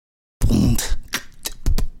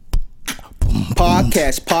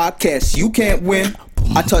Podcast, you can't win.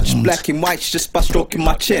 I touch black and whites just by stroking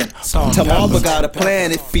my chin. Tell Marva got a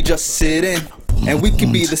plan if he just sit in. And we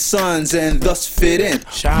can be the sons and thus fit in.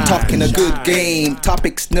 Talking a good game,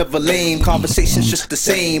 topics never lame. Conversations just the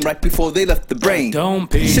same, right before they left the brain.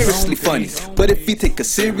 Seriously funny, but if you take it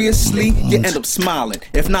seriously, you end up smiling.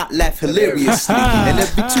 If not, laugh hilariously. And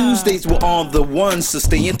every Tuesdays we're on the ones, so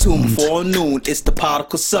stay in tune before noon. It's the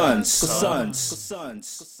Particle Sons.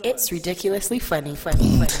 It's ridiculously funny.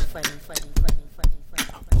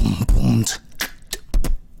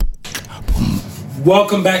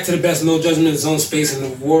 Welcome back to the best no judgment zone space in the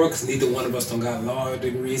world, because neither one of us don't got law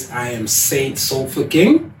degrees. I am Saint Soulful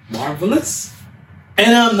King, Marvelous.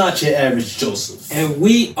 And I'm not your average Joseph. And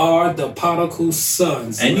we are the Particle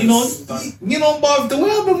Sons. And you know, Marv, the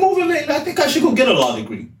way I've been moving lately, I think I should go get a law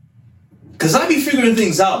degree. Because I be figuring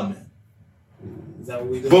things out, man. Is that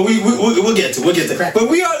what we do? But we'll get to it. But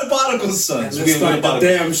we are the Particle Sons. Let's start the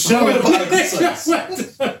damn show. We're the Particle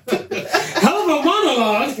Sons. Hell of a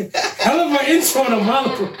monologue. Hell of an intro and a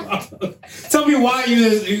monologue. Tell me why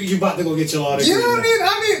you about to go get your law degree.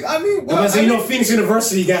 Yeah, I mean. Well, Phoenix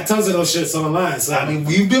University got tons of those shits online. So I mean,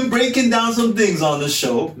 we've been breaking down some things on the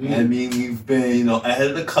show. Mm-hmm. I mean, we've been, ahead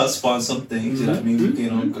of the cusp on some things. Mm-hmm. You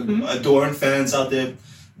know what I mean? Adoring fans out there,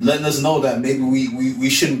 letting us know that maybe we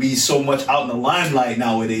shouldn't be so much out in the limelight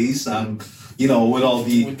nowadays. With all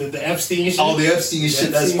the Epstein shit. All the Epstein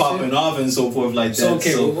shit that's popping off and so forth like that.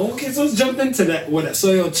 So let's jump into that.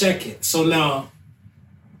 So you'll check it. So now,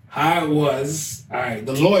 how it was, all right,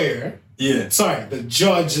 the lawyer, the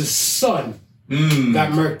judge's son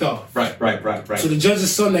got murked off. Right. So the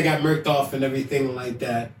judge's son that got murked off and everything like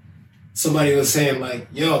that, somebody was saying like,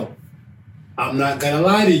 yo, I'm not gonna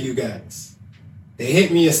lie to you guys. They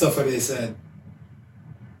hit me and stuff like they said.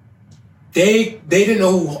 They didn't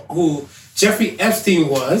know who Jeffrey Epstein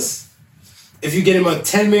was. If you get him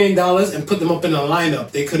 $10 million and put them up in a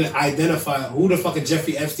lineup, they couldn't identify who the fuck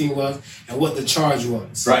Jeffrey Epstein was and what the charge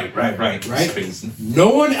was. Right. That's crazy.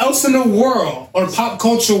 No one else in the world, or pop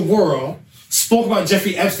culture world, spoke about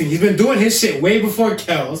Jeffrey Epstein. He's been doing his shit way before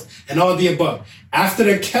Kells and all the above. After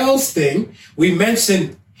the Kells thing, we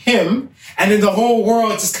mentioned him, and then the whole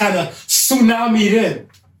world just kind of tsunami'd in.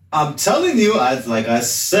 I'm telling you, like I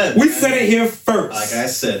said. We said it here first. Like I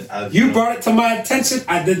said. You brought it to my attention.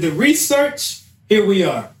 I did the research. Here we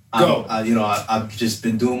are. Go. I've just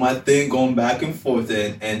been doing my thing, going back and forth,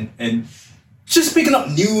 and just picking up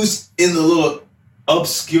news in the little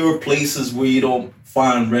obscure places where you don't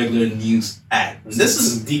find regular news at. This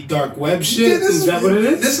is deep dark web shit. Is that what it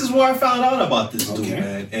is? This is where I found out about this dude,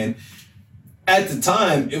 man. And at the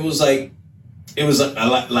time, it was like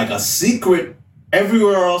a secret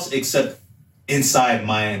everywhere else except inside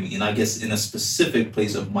Miami, and I guess in a specific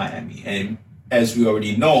place of Miami. And as we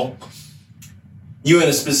already know, you're in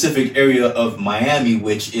a specific area of Miami,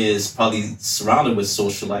 which is probably surrounded with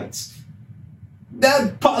socialites.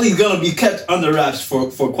 That probably gonna be kept under wraps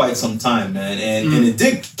for quite some time, man. And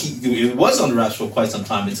it was under wraps for quite some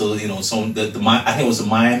time until I think it was the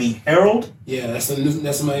Miami Herald. Yeah, that's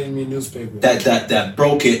a Miami newspaper. That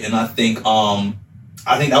broke it, and I think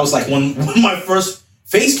that was like one of my first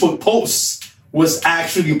Facebook posts was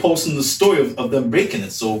actually posting the story of them breaking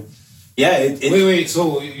it. So, yeah. Wait.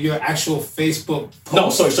 So your actual Facebook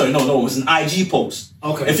post? No, sorry. No. It was an IG post.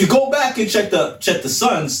 Okay. If you go back and check the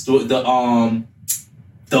Sons, the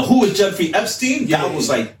Who is Jeffrey Epstein? Yeah, that was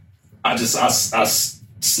like I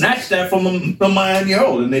snatched that from the Miami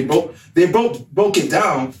Herald, and they broke it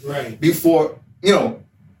down right before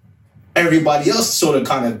everybody else sort of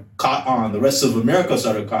kind of caught on. The rest of America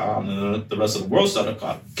started caught on, and the rest of the world started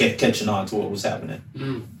catching on to what was happening.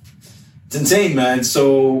 It's insane, man.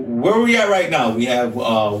 So where are we at right now? We have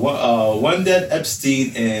one dead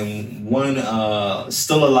Epstein and one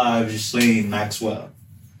still alive Ghislaine Maxwell.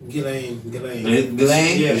 Ghislaine?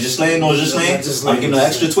 Yeah. Ghislaine? I'm giving an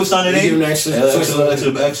extra twist on the name. Give an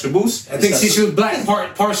extra boost. I think she was black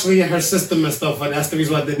partially in her system and stuff, and that's the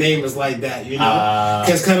reason why the name is like that,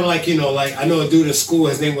 Because kind of like, like I know a dude at school,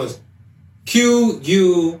 his name was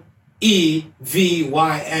Quevyn.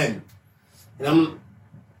 And I'm,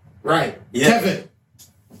 right. Yeah. Kevin.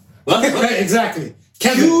 Right, exactly.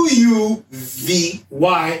 Kevin.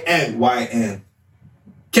 Quevyn.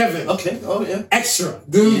 Kevin. Okay. Oh, yeah. Extra.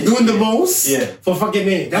 Doing the most for fucking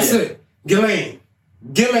name. That's it. Ghislaine.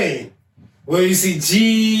 Where you see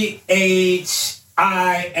Ghislaine.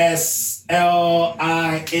 Right.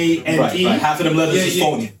 Half of them letters is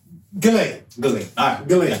phony. Ghislaine. All right.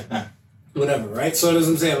 Ghislaine. Whatever, right? So that's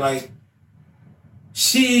what I'm saying. Like,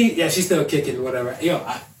 she's still kicking, whatever. Yo,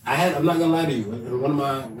 I I'm not gonna lie to you. One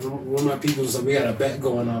of my people said we got a bet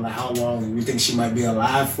going on like how long we think she might be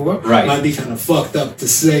alive for. Right. Might be kind of fucked up to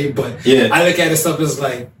say, but yeah. I look at it stuff as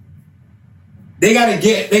like they can't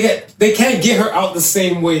get her out the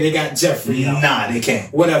same way they got Jeffrey out. Nah, they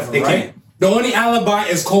can't. Whatever, they right? Can't. The only alibi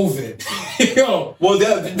is COVID. Yo, well,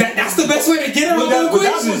 that's the best way to get her out of the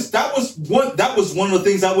equation. That was one of the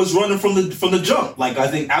things that was running from the jump. Like I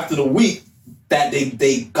think after the week that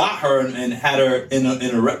they got her and had her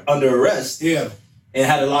under arrest. Yeah. And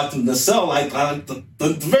had her locked in the cell. Like the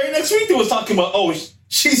very next week they was talking about, oh,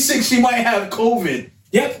 she's sick, she might have COVID.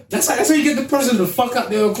 Yep, that's how you get the person to fuck up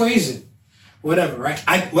the equation. Whatever, right?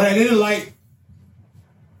 What I didn't like,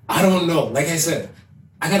 I don't know. Like I said,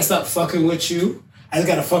 I gotta stop fucking with you. I just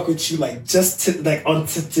gotta fuck with you like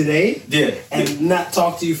until today. Yeah. And not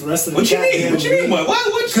talk to you for the rest of the What you mean? What you mean?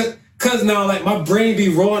 What? Cause now like my brain be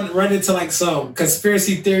running to like some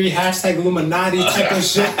conspiracy theory #Illuminati type of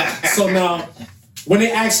shit. So now when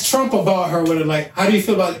they asked Trump about her, when they're like, how do you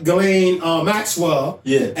feel about Ghislaine Maxwell?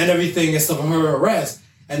 Yeah. And everything and stuff on her arrest,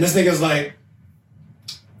 and this nigga's like,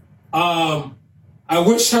 I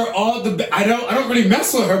wish her all the best. I don't really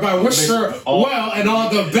mess with her, but I wish her well and all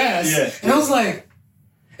the best. Yeah. And I was like,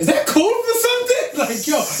 is that cool for something? Like,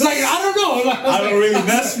 yo, like, I don't know. Like, I don't really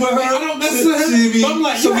mess with her. I don't mess with her. But I'm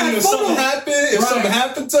like, if something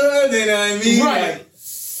happened to her, then I mean, right. Like,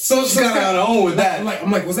 so she's kind of on her own with that.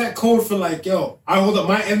 I'm like, was that code for like, yo, I hold up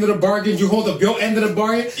my end of the bargain, you hold up your end of the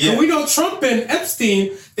bargain? Yeah. And we know Trump and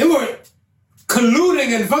Epstein, they were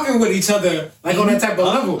colluding and fucking with each other, like on that type of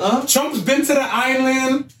level. Trump's been to the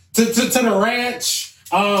island, to the ranch.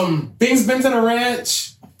 Bing's been to the ranch.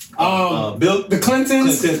 Bill, the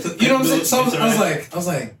Clintons. You know what I'm saying? So I was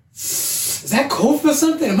like, is that cold for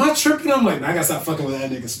something? Am I tripping? I'm like, nah, I gotta stop fucking with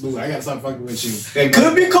that nigga Smooth. I gotta stop fucking with you. It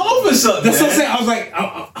could be cold for something. That's what I'm saying. I was like,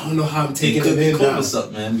 I don't know how I'm taking it in. It could be cold for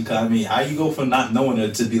something, man. Because I mean, how you go from not knowing her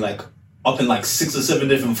to be like up in like 6 or 7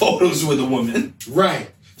 different photos with a woman?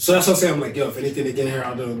 Right. So that's what I'm saying. I'm like, yo, if anything to get her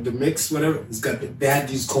out of the mix, whatever, they had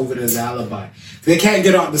to use COVID as an alibi. They can't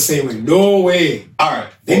get out the same way. No way. All right.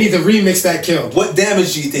 They need to remix that kill. What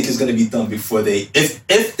damage do you think is going to be done before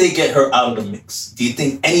if they get her out of the mix? Do you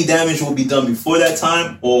think any damage will be done before that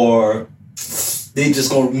time, or they just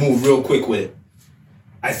going to move real quick with it?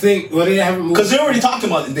 I think, well, they haven't moved. Because they're already talking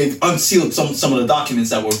about it. They've unsealed some of the documents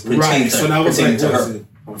that were pertaining so that was like, to her.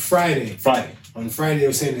 On Friday. On Friday, they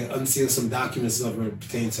were saying they unsealed some documents that were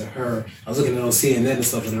pertaining to her. I was looking at on CNN and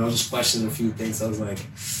stuff, and I was just questioning a few things. I was like,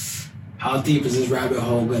 how deep is this rabbit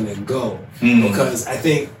hole going to go? Because I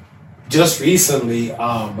think just recently,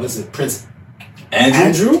 Prince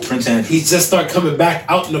Andrew? Prince Andrew. He just started coming back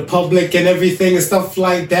out in the public and everything and stuff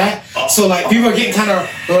like that. So, like, people are getting kind of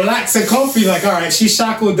relaxed and comfy. Like, all right, she's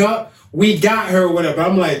shackled up. We got her, whatever.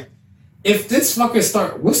 I'm like, if this fucker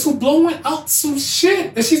start whistleblowing out some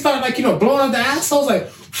shit, and she start like, blowing out the assholes like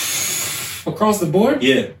across the board,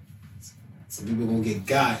 yeah, some people gonna get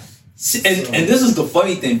got. And this is the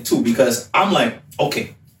funny thing too, because I'm like,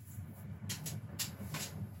 okay,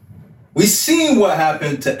 we seen what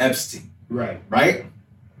happened to Epstein, right,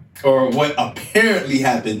 or what apparently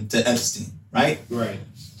happened to Epstein, right.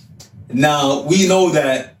 Now we know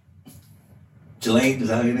that. Ghislaine, is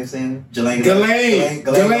that how you're saying? Ghislaine.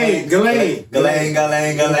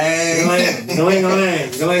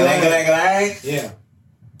 Yeah.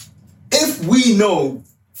 If we know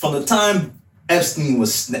from the time Epstein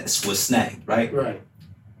was snagged, right?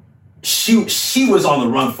 She was on the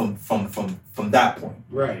run from that point.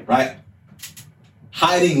 Right?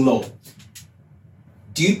 Hiding low.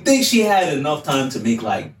 Do you think she had enough time to make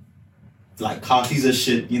like copies of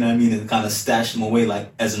shit, you know what I mean, and kind of stash them away like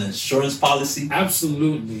as an insurance policy?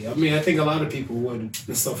 Absolutely. I mean, I think a lot of people would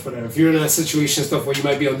and stuff for that. If you're in that situation, stuff where you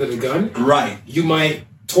might be under the gun, right? You might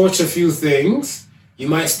torch a few things. You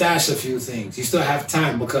might stash a few things. You still have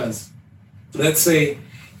time because, let's say,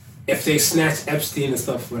 if they snatched Epstein and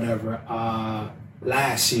stuff, whatever,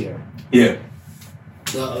 last year. Yeah.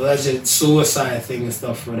 The alleged suicide thing and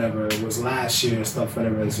stuff, whatever, it was last year and stuff,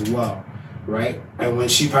 whatever, as well. Right? And when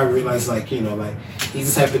she probably realized, like,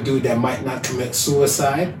 he's the type of dude that might not commit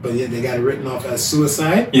suicide, but yet they got it written off as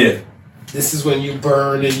suicide. Yeah. This is when you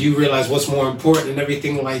burn and you realize what's more important and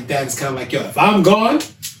everything like that. It's kind of like, yo, if I'm gone,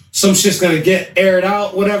 some shit's going to get aired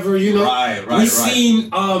out, whatever, Right. We've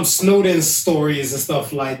seen Snowden's stories and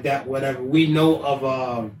stuff like that, whatever. We know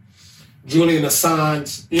of Julian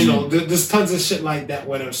Assange, there's tons of shit like that,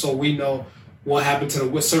 whatever. So we know what happened to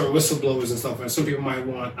the certain whistleblowers and stuff. And some people might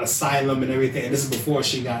want asylum and everything. And this is before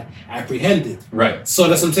she got apprehended. Right. So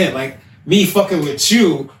that's what I'm saying. Like, me fucking with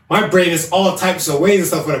you, my brain is all types of ways and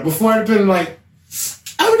stuff like that. Before I'd been like,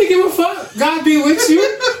 I wouldn't give a fuck. God be with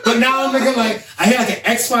you. But now I'm looking like, I hear like an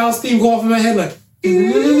X-Files theme go off in my head, like,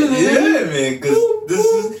 yeah, man,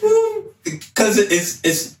 because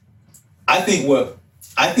it's. I think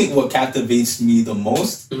what captivates me the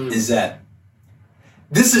most is that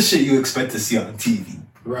this is shit you expect to see on TV.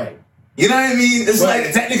 Right. You know what I mean? It's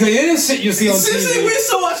like technically it is shit you see on TV. We're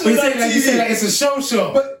still watching it on TV. You say like it's a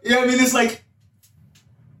show. But you know what I mean?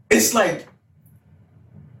 It's like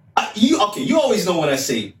you always know when I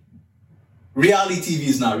say reality TV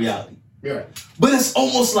is not reality. Yeah. But it's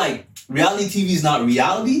almost like reality TV is not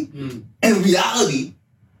reality, and reality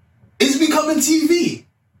is becoming TV.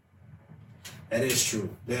 That is true.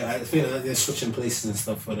 I feel like they're switching places and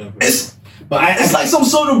stuff, whatever. It's like some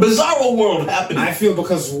sort of bizarro world happening. I feel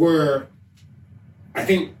because I want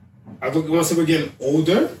to say we're getting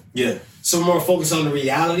older. Yeah. So we're more focused on the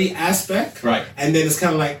reality aspect. Right. And then it's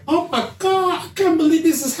kind of like, oh my God, I can't believe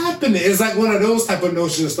this is happening. It's like one of those type of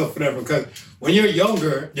notions and stuff, whatever. Because when you're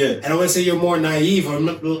younger, and I want to say you're more naive or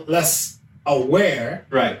less aware,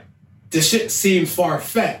 right? The shit seems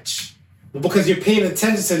far-fetched. But because you're paying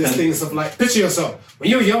attention to this thing and stuff, like, picture yourself. When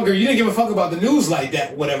you were younger, you didn't give a fuck about the news like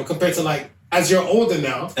that, whatever, compared to like, as you're older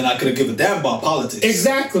now. And I couldn't give a damn about politics.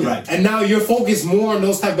 Exactly. Right. And now you're focused more on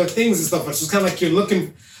those type of things and stuff. It's just kind of like you're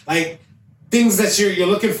looking, like, things that you're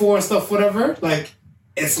looking for and stuff, whatever. Like,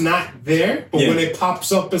 it's not there, but when it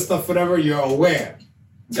pops up and stuff, whatever, you're aware.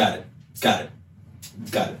 Got it.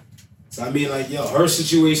 So I mean, like, yo, her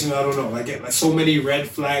situation, I don't know. Like so many red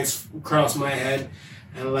flags cross my head.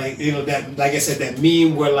 And like, you know, that, like I said, that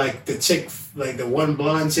meme where like the chick, like the one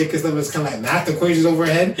blonde chick and stuff, is kind of like math equations over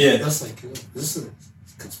her head. Yeah. And I was like, this is a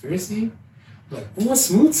conspiracy? I'm like, what's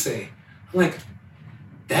Smooth say? I'm like,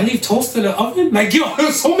 that leave toast in the oven? Like, yo,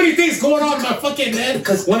 there's so many things going on in my fucking head.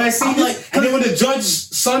 Because when I see this, and then when the judge's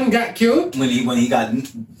son got killed. When he got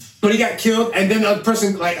killed, and then a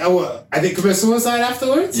person, like, I think committed suicide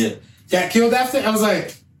afterwards? Yeah. Got killed after? I was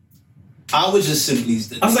like, I was just simply.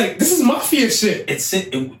 I was like, this is mafia shit.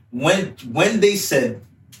 When they said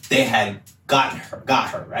they had got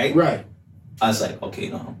her, right? Right. I was like, okay,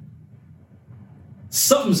 no,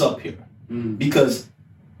 something's up here because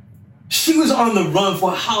she was on the run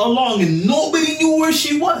for how long and nobody knew where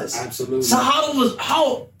she was. Absolutely. So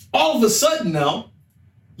how all of a sudden now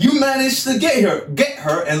you managed to get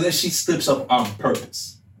her unless she slips up on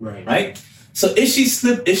purpose, right? So if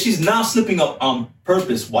she's now slipping up on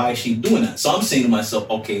purpose, why is she doing that? So I'm saying to myself,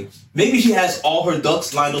 okay, maybe she has all her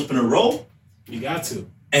ducks lined up in a row. You got to.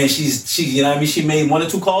 And she you know what I mean, she made 1 or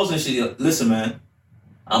 2 calls and she listen, man,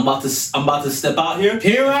 I'm about to step out here.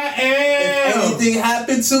 Here I am. If anything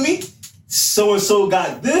happened to me, so and so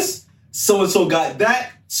got this, so and so got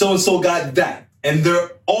that, so and so got that. And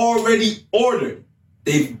they're already ordered.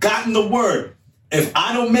 They've gotten the word. If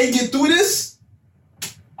I don't make it through this,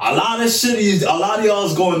 a lot of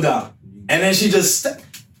y'all's going down. And then she just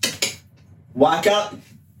walk out.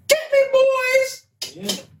 Get me, boys!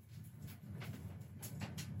 Yeah.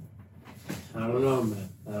 I don't know, man.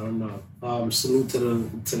 I don't know. Salute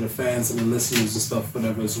to the fans and the listeners and stuff,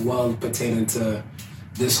 whatever, as well, pertaining to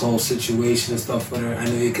this whole situation and stuff, whatever. I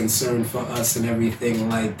know you're concerned for us and everything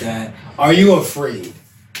like that. Are you afraid?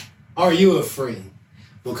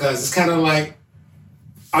 Because it's kind of like,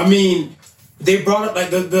 I mean, they brought up,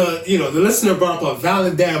 like, the listener brought up a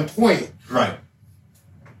valid damn point. Right.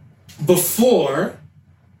 Before,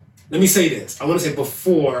 let me say this. I want to say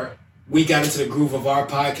before we got into the groove of our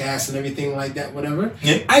podcast and everything like that, whatever.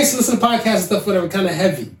 Yeah. I used to listen to podcasts and stuff, whatever, kind of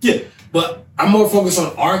heavy. Yeah. But I'm more focused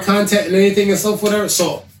on our content and anything and stuff, whatever.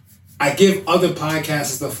 So I give other podcasts and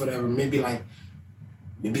stuff, whatever, maybe like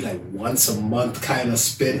once a month kind of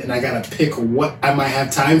spin, and I gotta pick what I might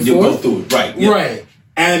have time for. You go through it, right? Yep. Right.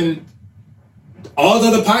 And all the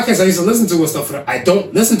other podcasts I used to listen to and stuff, I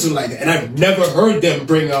don't listen to like that, and I've never heard them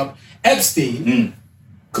bring up Epstein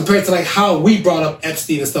compared to like how we brought up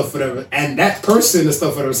Epstein and stuff, whatever. And that person and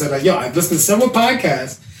stuff, whatever, said like, "Yo, I've listened to several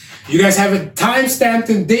podcasts. You guys have it time stamped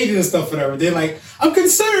and dated and stuff, whatever." They're like, "I'm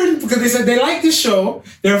concerned," because they said they like the show,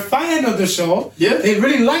 they're a fan of the show, they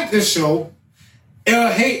really like the show.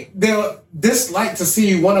 They'll dislike to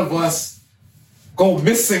see one of us go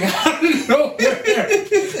missing out of nowhere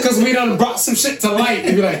because we done brought some shit to light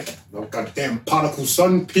and be like, "No goddamn particle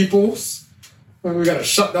sun peoples. We gotta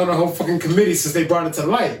shut down the whole fucking committee since they brought it to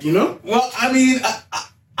light," you know? Well, I mean,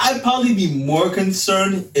 I'd probably be more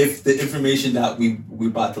concerned if the information that we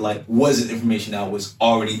brought to light wasn't information that was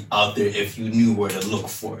already out there if you knew where to look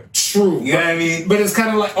for it. True. You know what I mean? But it's kind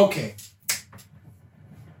of like, okay.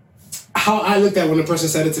 How I looked at when the person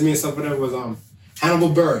said it to me and stuff, whatever, was Hannibal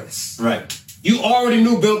Buress. Right. you already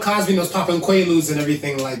knew Bill Cosby was popping Quaaludes and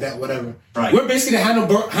everything like that, whatever. Right. We're basically the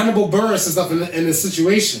Hannibal Buress and stuff in the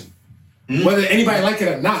situation. Whether anybody like it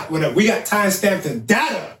or not, whatever. We got timestamped and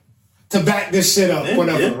data to back this shit up,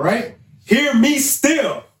 whatever, right? Hear me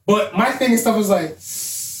still. But my thing and stuff was like,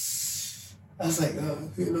 I was like,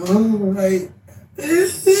 right.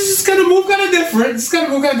 It's just gonna move kind of different.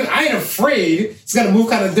 I ain't afraid. It's gonna move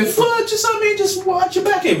kind of different. Well, just watch your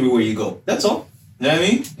back everywhere you go. That's all. You know what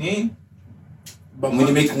I mean? But when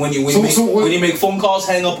you make phone calls,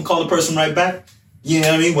 hang up and call the person right back. You know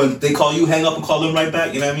what I mean? When they call you, hang up and call them right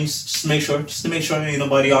back. You know what I mean? Just to make sure ain't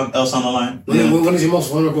nobody else on the line. When is your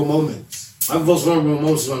most vulnerable moments? My most vulnerable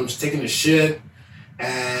moments is when I'm just taking a shit,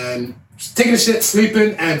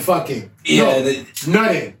 sleeping, and fucking. Yeah.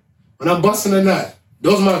 Nutting. When I'm busting a nut.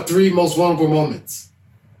 Those are my 3 most vulnerable moments.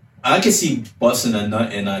 I can see busting a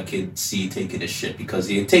nut and I could see taking a shit because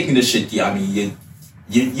you're taking the shit. Yeah, I mean,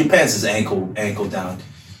 your pants is ankle down.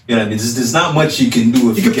 You know what I mean? There's not much you can do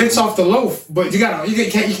if you can pinch off the loaf, but you can't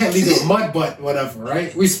leave the mud butt, whatever,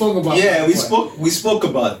 right? We spoke about that. Yeah, we spoke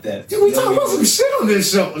about that. Dude, we talked about some shit on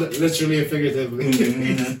this show, literally and figuratively.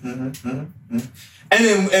 And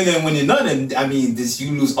then when you're nutting, I mean,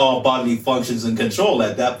 you lose all bodily functions and control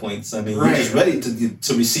at that point. So, I mean, you're just ready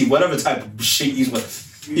to receive whatever type of shit you want.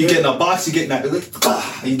 You get in a box, you get in that,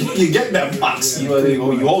 you get in that box, you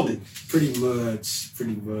hold it. Pretty much.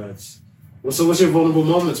 So what's your vulnerable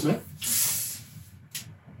moments, man?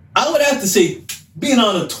 I would have to say being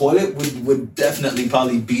on the toilet would definitely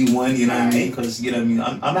probably be one, you know what I mean? Because, you know what I mean,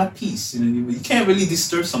 I'm at peace. You know, you can't really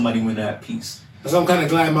disturb somebody when they're at peace. So I'm kind of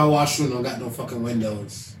glad my washroom don't got no fucking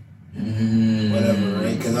windows. Whatever,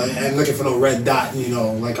 right? Because I ain't looking for no red dot,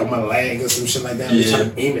 like on my leg or some shit like that. I'm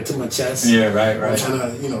trying to aim it to my chest. Yeah, right. I'm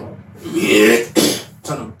trying to,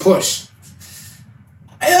 trying to push.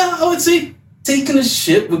 Yeah, I would say taking a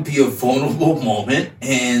shit would be a vulnerable moment,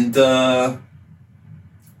 and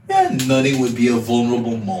nutting would be a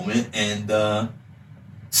vulnerable moment, and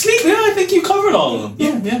sleep. Yeah, I think you covered all of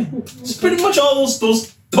them. Yeah. It's pretty much all those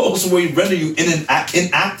will render you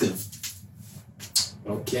inactive.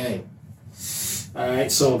 Okay. All right.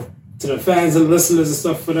 So to the fans and listeners and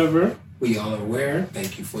stuff, whatever, we all are aware.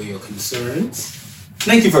 Thank you for your concerns.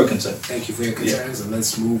 Thank you for your concern. Thank you for your concerns, and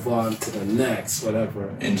let's move on to the next, whatever.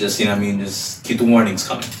 And just, just keep the warnings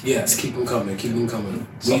coming. Yes, keep them coming.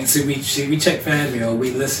 So, we check fan mail, we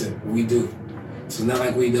listen, we do. So it's not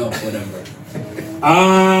like we don't, whatever.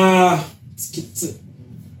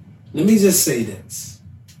 Let me just say this.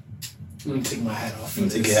 Let me take my hat off.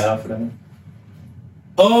 Take your hat off for that.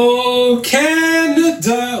 Oh,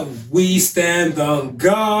 Canada, we stand on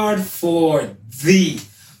guard for thee.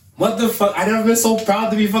 Motherfucker, I never been so proud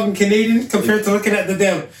to be fucking Canadian compared to looking at the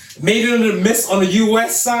damn Maid in the Mist on the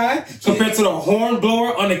US side compared to the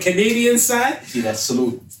Hornblower on the Canadian side. See that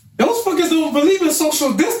salute. Those fuckers don't believe in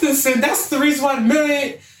social distancing. That's the reason why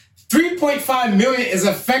 3.5 million is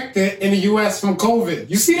affected in the US from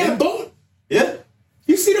COVID. You see that boat? Yeah.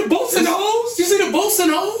 You see the boats and the hose?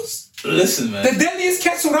 Listen, man. The deadliest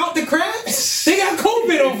catch without the crabs? They got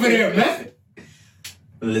COVID over there, man.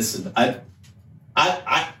 Listen, I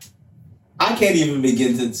can't even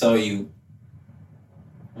begin to tell you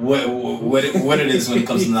what it is when it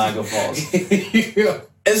comes to Niagara Falls.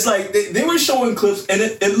 It's like they were showing clips, and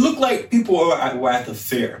it looked like people were at the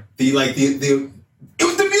fair. It was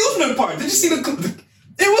the amusement park. Did you see the clip?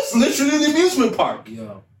 It was literally the amusement park.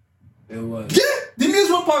 Yo, it was. Yeah, the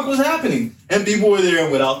amusement park was happening, and people were there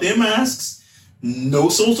without their masks, no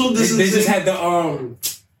social distancing. They just had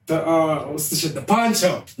what's the shit? The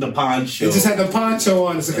poncho. The poncho. They just had the poncho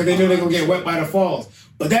on because they knew they were gonna get wet by the falls.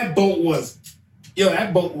 But that boat was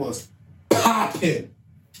popping.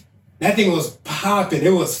 That thing was popping. It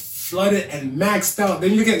was flooded and maxed out.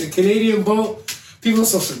 Then you get the Canadian boat. People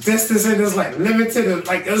social distancing. There's like limited, it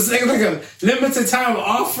was like a limited time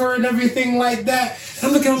offer and everything like that. And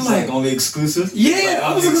I'm looking, I'm like only exclusive. Yeah,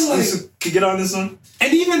 I was looking like could get on this one.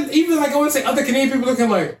 And even like I want to say other Canadian people looking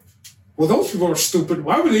like, well, those people are stupid.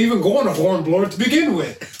 Why would they even go on a Hornblower to begin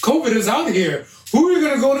with? COVID is out here. Who are you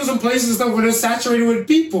going to go to some places and stuff where they're saturated with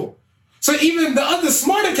people? So even the other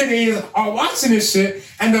smarter Canadians are watching this shit,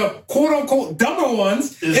 and the quote-unquote dumber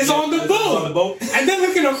ones is on the boat. And they're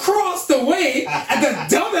looking across the way at the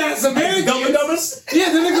dumbass Americans. Dumbers?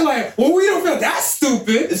 Yeah, they're looking like, well, we don't feel that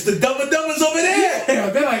stupid. It's the dumbers over there.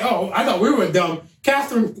 Yeah, they're like, oh, I thought we were dumb.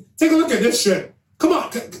 Catherine, take a look at this shit. Come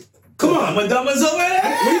on. Dumbers over there.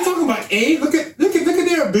 What are you talking about, Abe? Look at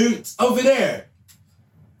their boots over there.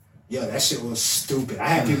 Yo, that shit was stupid. I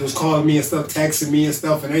had people calling me and stuff, texting me and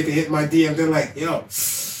stuff, and everything hit my DM. They're like, yo,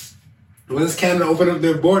 When does Canada open up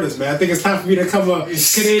their borders, man? I think it's time for me to come a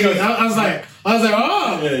Canadian. I was like,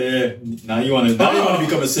 oh. Yeah. Now you want to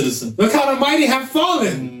become a citizen. Look how the mighty have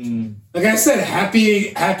fallen. Like I said,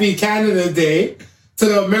 happy Canada Day to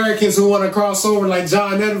the Americans who want to cross over like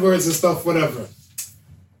John Edwards and stuff, whatever.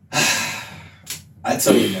 I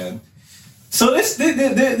tell you, man. So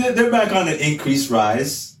they're back on an increased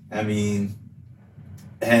rise. I mean,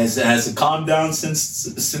 has it calmed down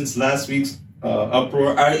since last week's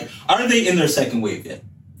uproar? Are they in their second wave yet?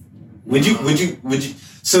 Would you?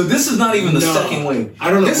 So this is not even the second wave.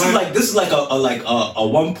 I don't know. This is like a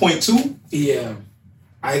 1.2. Yeah,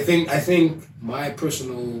 I think my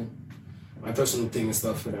personal thing and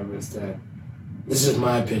stuff, whatever, is that this is just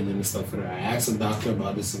my opinion and stuff. Whatever. I asked a doctor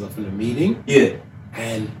about this stuff in a meeting. Yeah,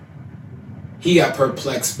 and he got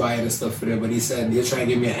perplexed by it and stuff for that, but he said he'll try and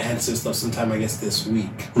give me an answer and stuff sometime, I guess, this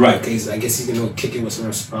week. Right. Because I guess he can go kick it with some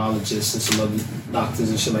nephrologists and some other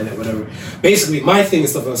doctors and shit like that, whatever. Basically, my thing and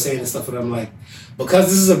stuff I was saying and stuff, but I'm like, because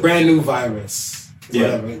this is a brand new virus,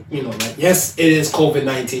 whatever, you know, like, yes, it is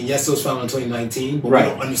COVID-19. Yes, it was found in 2019, but we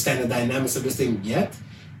don't understand the dynamics of this thing yet.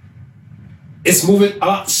 It's moving a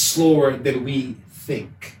lot slower than we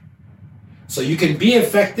think. So you can be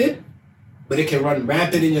infected, but it can run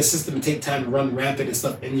rampant in your system and take time to run rampant and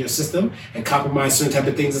stuff in your system and compromise certain type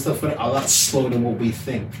of things and stuff for it a lot slower than what we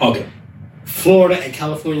think. Okay. Florida and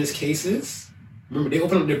California's cases, remember, they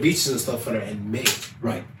opened up their beaches and stuff for it in May.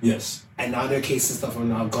 Right. Yes. And now their cases and stuff are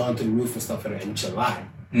now gone through the roof and stuff for it in July.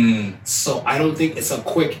 So I don't think it's a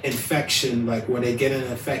quick infection, like where they get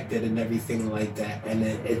infected and everything like that, and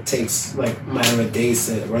it takes like a matter of days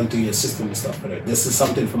to run through your system and stuff for it. This is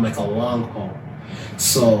something from like a long haul.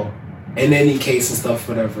 So in any case and stuff,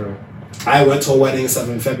 whatever, I went to a wedding and stuff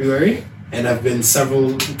in February, and I've been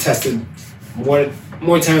tested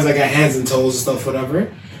more times. I got hands and toes and stuff, whatever,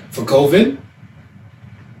 for COVID.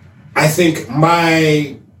 I think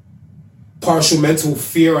my partial mental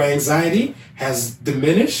fear or anxiety has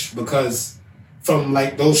diminished because from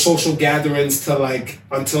like those social gatherings to like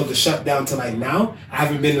until the shutdown to like now, I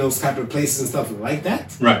haven't been in those type of places and stuff like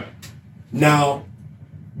that. Right. Now,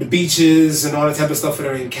 the beaches and all that type of stuff that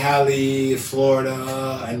are in Cali,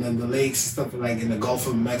 Florida, and then the lakes and stuff like in the Gulf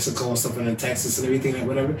of Mexico and stuff and in Texas and everything like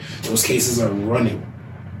whatever, those cases are running.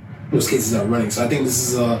 So I think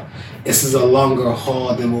this is a longer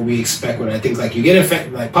haul than what we expect. I think like you get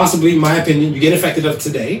infected, like possibly in my opinion, you get infected of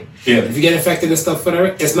today. Yeah. If you get infected and stuff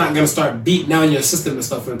whatever, it's not gonna start beating down your system and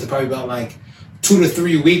stuff until probably about like 2 to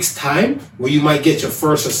 3 weeks time where you might get your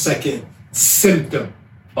first or second symptom.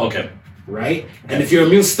 Okay. Right? And if your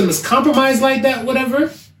immune system is compromised like that,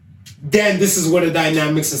 whatever, then this is where the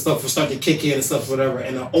dynamics and stuff will start to kick in and stuff, whatever,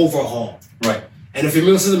 and an overhaul. Right. And if your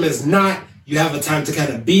immune system is not, you have a time to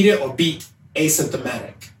kind of beat it or beat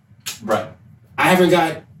asymptomatic. Right. I haven't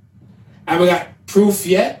got proof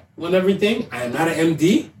yet on everything. I am not an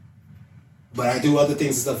MD, but I do other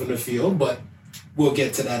things and stuff in the field, but we'll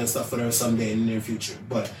get to that and stuff whatever someday in the near future.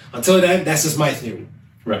 But until then, that's just my theory.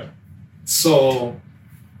 Right. So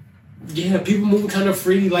yeah, people moving kind of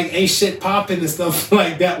free, like ain't shit popping and stuff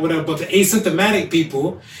like that, whatever. But the asymptomatic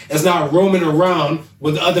people is now roaming around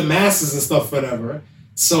with the other masses and stuff, whatever.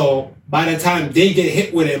 So by the time they get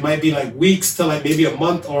hit with it, it might be like weeks to like maybe a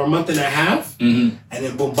month or a month and a half, and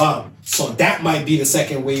then boom, bam. So that might be the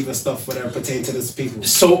second wave and stuff, whatever pertain to this people.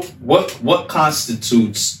 So what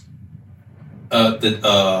constitutes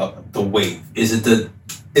the wave? Is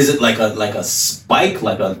it like a spike,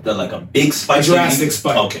 like a big spike? A drastic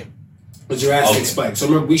spike. Okay. A drastic spike. So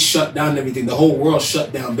remember, we shut down everything. The whole world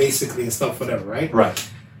shut down basically and stuff, whatever, right?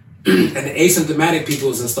 Right. And the asymptomatic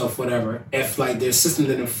peoples and stuff, whatever, if like their system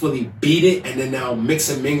didn't fully beat it and then now mix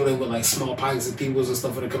and mingling with like small pockets of peoples and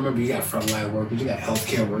stuff, whatever. Remember, you got frontline workers, you got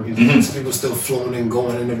healthcare workers, some people still flowing and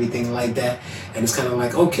going and everything like that. And it's kind of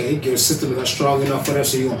like, okay, your system is not strong enough, whatever,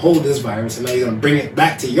 so you're going to hold this virus and now you're going to bring it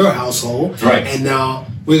back to your household. Right. And now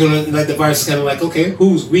we're going to, like, the virus is kind of like, okay,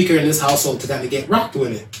 who's weaker in this household to kind of get rocked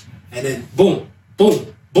with it? And then boom,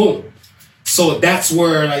 boom, boom. So that's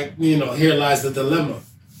where, like, you know, here lies the dilemma.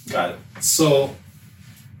 Got it. So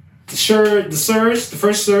the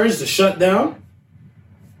first surge, the shutdown,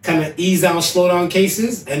 kind of ease down, slow down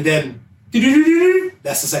cases, and then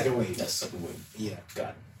that's the second wave. That's the second wave. Yeah.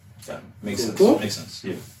 Got it. Makes sense. Cool. Makes sense.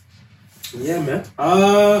 Yeah. Yeah,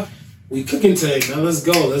 man. We cooking today, man. Let's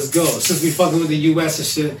go. Since we fucking with the US and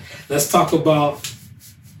shit, let's talk about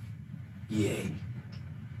yay.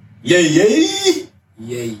 Yay.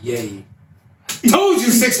 Told you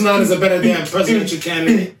 6ix9ine is a better damn presidential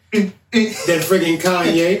candidate than friggin'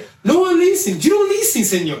 Kanye. No one listens. You don't listen,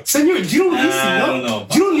 senor. Senor, you don't listen. I don't know.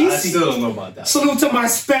 You don't crazy. I still don't know about that. Salute to my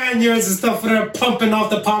Spaniards and stuff that are pumping off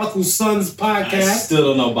the Particle Sons podcast. I still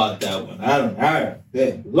don't know about that one. I don't know. All right.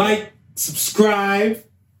 Yeah. Like, subscribe,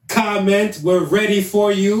 comment. We're ready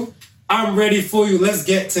for you. I'm ready for you. Let's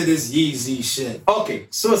get to this Yeezy shit. Okay,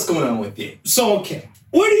 so what's going on with you? So, okay.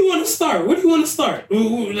 Where do you want to start?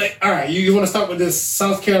 Like, all right, you want to start with this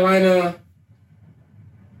South Carolina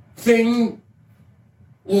thing?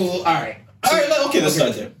 Well, all right. Okay, let's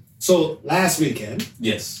start there. So, last weekend,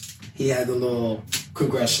 yes, he had a little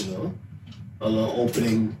congressional, a little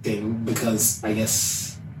opening thing because I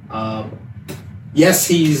guess, yes,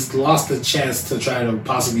 he's lost the chance to try to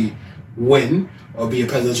possibly win or be a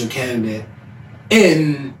presidential candidate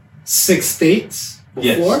in 6 states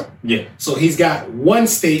before. Yes. Yeah. So he's got 1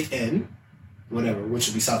 state in, whatever, which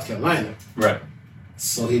would be South Carolina. Right.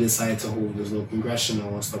 So he decided to hold his little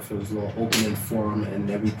congressional and stuff, his little opening forum and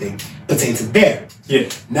everything pertaining to there. Yeah.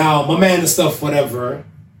 Now, my man and stuff, whatever,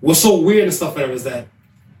 what's so weird and stuff, whatever, is that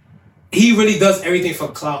he really does everything for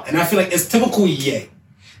clout. And I feel like it's typical Ye.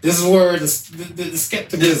 This is where the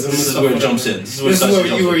skepticism. This is where it jumps in. This is where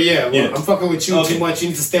you were. Yeah. I'm fucking with you too much. You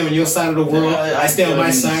need to stay on your side of the world. I stay on my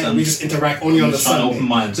side. We just interact only on the Sunday. Open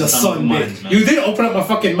minds. The Sunday. You did open up my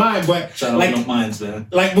fucking mind, but like, open up minds, man.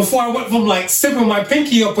 Like before, I went from like sipping my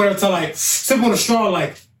pinky up whatever to like sipping on a straw,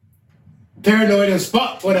 like paranoid as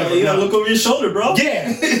fuck, whatever. You gotta look over your shoulder, bro.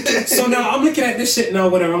 Yeah. So now I'm looking at this shit now,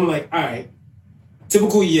 whatever. I'm like, all right,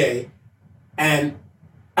 typical Ye, and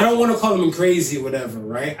I don't want to call him crazy or whatever,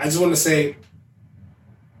 right? I just want to say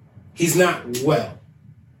he's not well.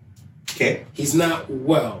 Okay. He's not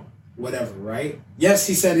well, whatever, right? Yes,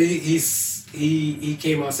 he said he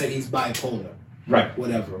came out and said he's bipolar. Right.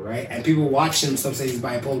 Whatever, right? And people watch him, some say he's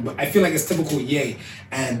bipolar, but I feel like it's typical Ye.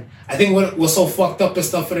 And I think what's so fucked up and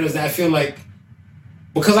stuff for it is that I feel like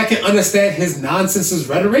because I can understand his nonsense, his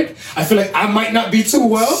rhetoric, I feel like I might not be too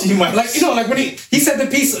well. You might. Like, you know, like when he said the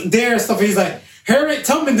piece there and stuff, and he's like, Harriet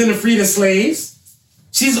Tubman didn't free the slaves.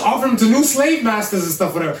 She's offering them to new slave masters and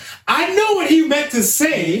stuff, whatever. I know what he meant to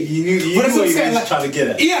say. You knew what he was trying to get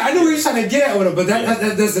at. Yeah, I knew what he was trying to get at, whatever, but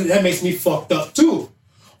that makes me fucked up too.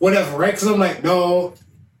 Whatever, right? Because I'm like, no,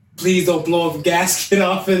 please don't blow up a gasket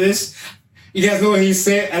off of this. You guys know what he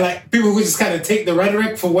said? And like, people who just kind of take the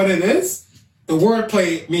rhetoric for what it is, the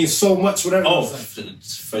wordplay means so much, whatever. Oh, like,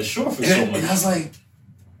 for sure, so much. And I was like,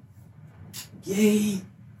 yay.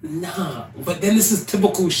 Nah, but then this is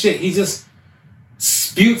typical shit. He just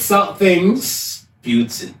sputes out things.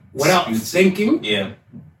 Sputes it. Without thinking. Yeah.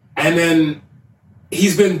 And then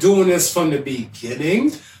he's been doing this from the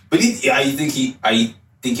beginning. But are you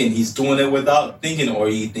thinking he's doing it without thinking, or are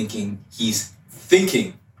you thinking he's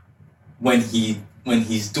thinking when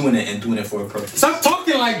he's doing it and doing it for a purpose? Stop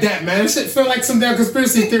talking like that, man. This shit feel like some damn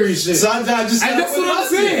conspiracy theory shit. So I just that's what I'm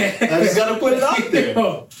saying. I just gotta put it out there.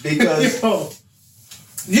 Because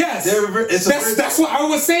yes, that's what I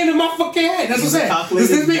was saying in my fucking head. That's what I'm saying. Does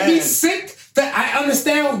this make me sick that I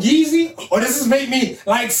understand Yeezy, or does this make me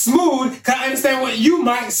like smooth because I understand what you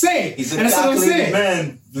might say? He's a calculated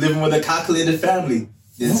man living with a calculated family.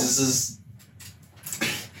 This is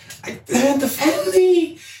and the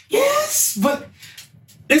family, yes, but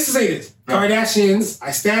let's say this. Kardashians,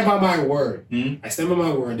 I stand by my word. I stand by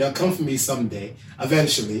my word. They'll come for me someday,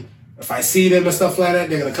 eventually. If I see them and stuff like that,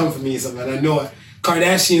 they're gonna come for me and something. And I know it.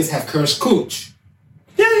 Kardashians have cursed cooch.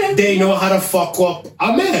 Yeah. They know how to fuck up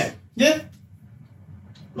a man. Yeah.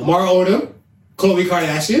 Lamar Odom, Khloe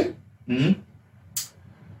Kardashian.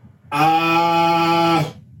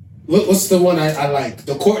 What's the one I like?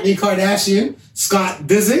 The Kourtney Kardashian, Scott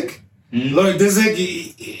Disick. Lloyd Disick,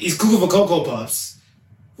 he's cool for Cocoa Puffs.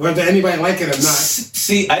 Whether anybody like it or not.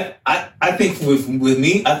 See, I think with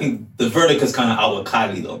me, I think the verdict is kind of out with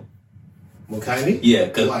Kylie though. With Kylie? Yeah,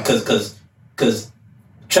 because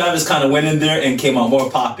Travis kind of went in there and came out more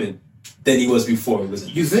popping than he was before.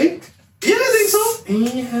 You think? Yeah, I think so.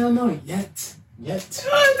 Yeah, I don't know. Yet. I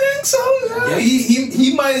think so. Yeah.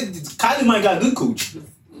 He might. Kylie might got good cooch.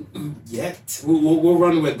 Yet. We'll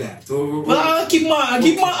run with that. I'll keep my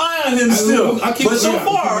eye on him still. But so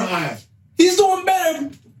far, he's doing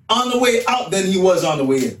better on the way out than he was on the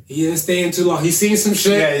way in. He didn't stay in too long. He's seen some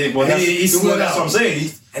shit. Yeah. Well, that's what I'm saying. He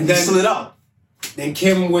slid out. Then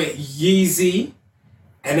Kim with Yeezy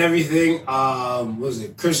and everything. What was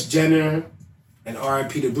it? Kris Jenner and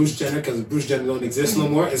R.I.P. to Bruce Jenner, because Bruce Jenner don't exist no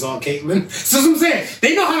more. It's all Caitlyn. So that's what I'm saying.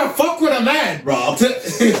 They know how to fuck with a man. Rob.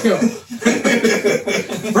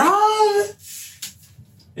 Rob.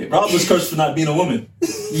 Yeah, Rob was cursed for not being a woman.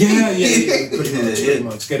 Yeah. Pretty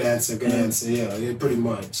much. Good answer. Yeah, pretty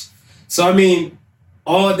much. So, I mean,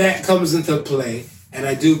 all that comes into play, and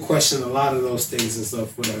I do question a lot of those things and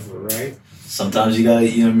stuff, whatever, right? sometimes you gotta,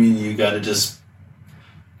 you know what I mean, you gotta just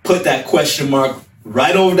put that question mark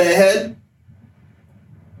right over their head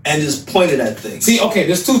and just point it at things. See, okay,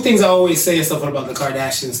 there's two things I always say and stuff about the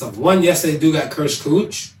Kardashian stuff. One, yes, they do got cursed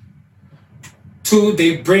cooch. Two,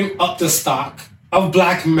 they bring up the stock of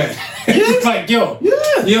black men. It's like, yo,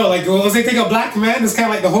 like once they think of black men, it's kind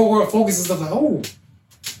of like the whole world focuses on like, oh,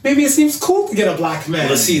 maybe it seems cool to get a black man.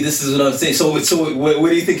 Well, see, this is what I'm saying. So what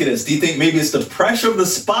do you think it is? Do you think maybe it's the pressure of the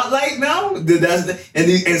spotlight now?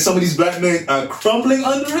 And some of these black men are crumbling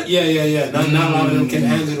under it? Yeah. Not a lot of them can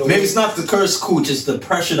handle it. Maybe it's not the cursed cooch, it's the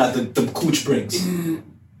pressure that the cooch brings.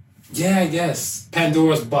 Yeah, I guess.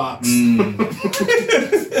 Pandora's box.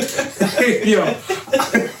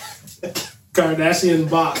 Kardashian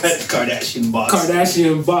box.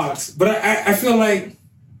 Kardashian box. But I feel like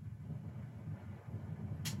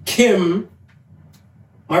Kim,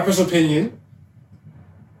 my personal opinion,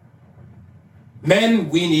 men,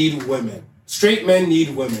 we need women. Straight men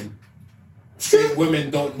need women. Straight women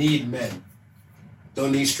don't need men.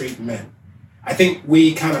 Don't need straight men. I think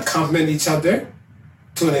we kind of complement each other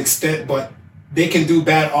to an extent, but they can do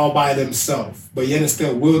bad all by themselves. But yet and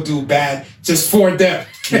still will do bad just for them.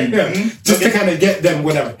 Just to kind of get them,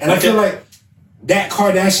 whatever. And I feel like that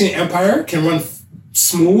Kardashian empire can run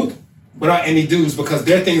smooth without any dues because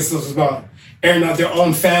their thing is about airing out their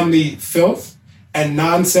own family filth and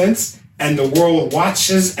nonsense, and the world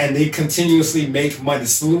watches and they continuously make money.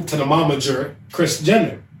 Salute to the momager, Kris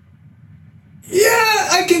Jenner. Yeah,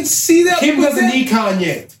 I can see that. Kim doesn't need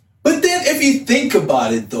Kanye. But then if you think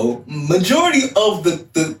about it though, majority of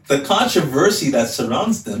the controversy that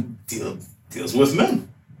surrounds them deals with men.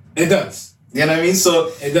 It does. You know what I mean?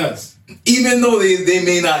 So it does. Even though they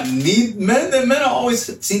may not need men, the men always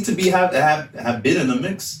seem to have been in the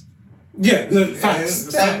mix. Yeah, the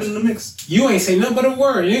facts. Have been in the mix. You ain't say nothing but a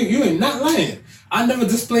word. You ain't not lying. I never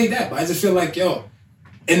displayed that, but I just feel like, yo,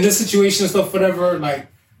 in this situation and stuff, whatever, like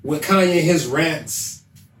with Kanye, his rants,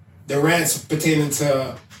 the rants pertaining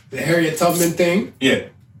to the Harriet Tubman thing. Yeah.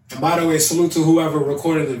 And by the way, salute to whoever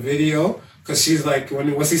recorded the video, because she's like,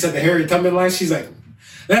 once he said the Harriet Tubman line, she's like,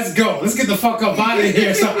 let's go. Let's get the fuck up out of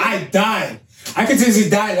here. So I died. I continuously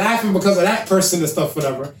died laughing because of that person and stuff,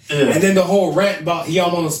 whatever. Yeah. And then the whole rant about he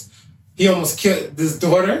almost killed his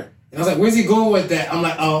daughter. And I was like, where's he going with that? I'm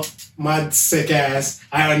like, oh, my sick ass.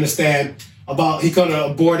 I understand about he could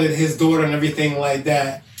have aborted his daughter and everything like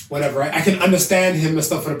that. Whatever. Right? I can understand him and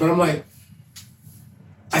stuff, but I'm like,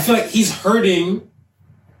 I feel like he's hurting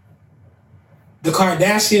the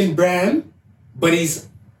Kardashian brand, but he's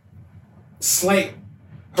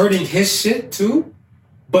hurting his shit too,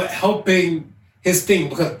 but helping his thing.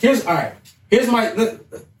 Because let's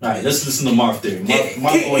listen to Marv theory.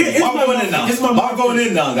 Marv going in now. Marv going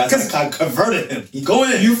in now. That's I converted him. He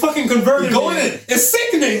going in. You fucking converted him. Going in. It's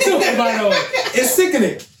sickening too, by the way. It's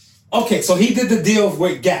sickening. Okay, so he did the deal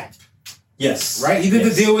with Gap. Yes. Right? He did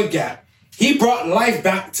the deal with Gap. He brought life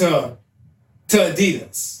back to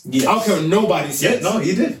Adidas. Yes. I don't care what nobody says. Yeah, no,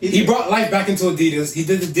 he did. He brought life back into Adidas. He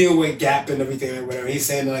did the deal with Gap and everything and whatever. He's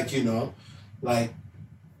saying like, like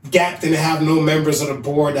Gap didn't have no members of the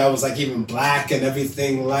board that was like even black and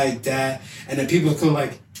everything like that. And then people come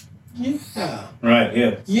like, yeah. Right,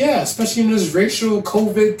 yeah. Yeah, especially in this racial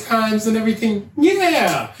COVID times and everything.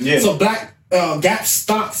 Yeah. So Gap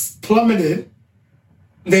stocks plummeted.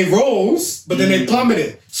 They rose, but then they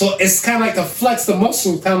plummeted. So it's kind of like a flex the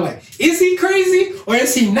muscle, kind of like, is he crazy or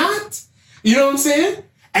is he not? You know what I'm saying?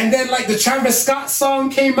 And then like the Travis Scott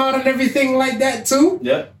song came out and everything like that too.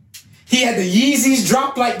 Yep. He had the Yeezys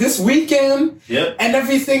drop like this weekend. Yep. And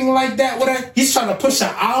everything like that. He's trying to push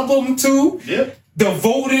an album too. Yep. The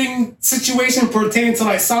voting situation pertaining to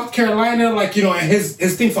like South Carolina, like, and his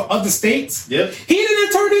thing for other states. Yep. He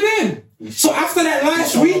didn't turn it in. So after that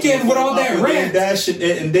last weekend with all that rant. Dash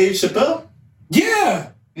and Dave Chappelle?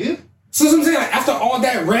 Yeah. Yeah. So that's what I'm saying. Like, after all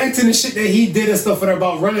that ranting and shit that he did and stuff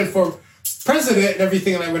about running for president and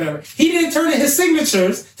everything like whatever, he didn't turn in his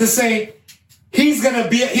signatures to say he's gonna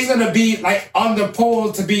be like on the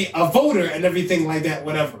poll to be a voter and everything like that,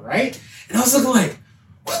 whatever, right? And I was looking like,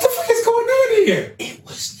 what the fuck is going on here? It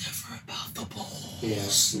was never about the polls. Yeah,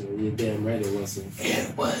 you're damn right it wasn't.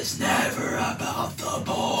 It was never about the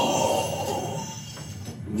polls.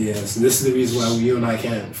 Yes, this is the reason why you and I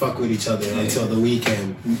can't fuck with each other until the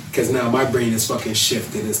weekend. Because now my brain is fucking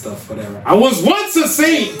shifted and stuff, whatever. I was once a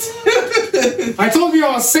saint! I told you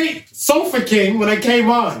I was Saint Sofa King when I came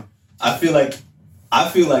on. I feel like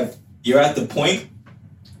you're at the point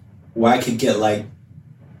where I could get like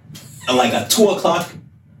a 2 o'clock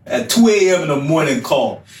at 2 a.m. in the morning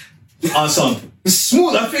call on something.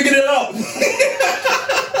 Smooth, I figured it out.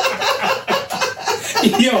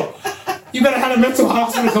 Yo, You better have a mental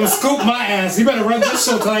hospital come scoop my ass. You better run this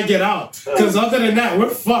show till I get out. Because other than that, we're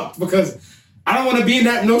fucked. Because I don't want to be in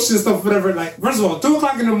that notion and stuff, whatever. Like, first of all, 2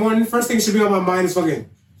 o'clock in the morning, first thing should be on my mind is fucking,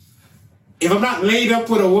 if I'm not laid up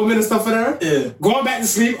with a woman and stuff, whatever, going back to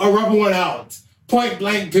sleep or rubbing one out. Point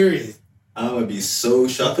blank, period. I'm going to be so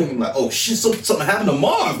shocked. I'm like, oh shit, something happened to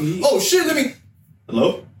Mom. Oh shit, let me...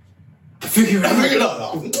 Hello? I figured it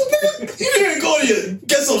out. You didn't go to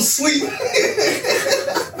get some sleep.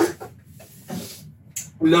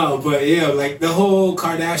 No, but yeah, like the whole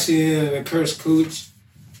Kardashian and the cursed cooch.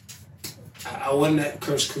 I want that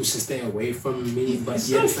cursed cooch to stay away from me, but it's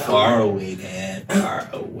yet far away, man. Far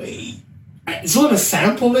away. I just want to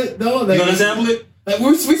sample it though. Like, you want to sample it? Like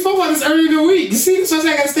we spoke about this earlier in the week. You see, so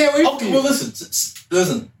I gotta stay away from you. Well,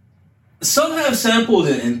 listen. Some have sampled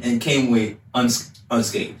it and came away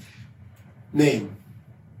unscathed. Name.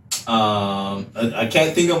 I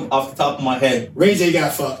can't think of off the top of my head. Ray J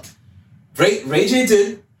got fucked. Ray J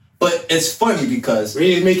did, but it's funny because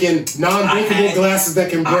Ray J's making non-breakable glasses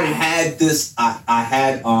that can break. I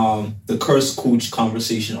had the cursed cooch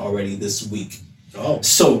conversation already this week. Oh.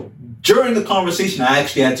 So during the conversation, I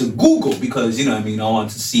actually had to Google because I wanted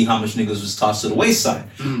to see how much niggas was tossed to the wayside.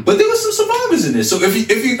 But there was some survivors in there. So if you,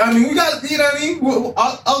 we got,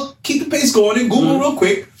 I'll keep the pace going and Google real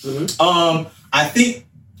quick. I think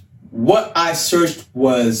what I searched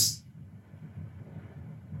was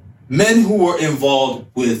men who were involved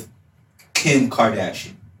with Kim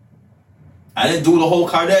Kardashian. I didn't do the whole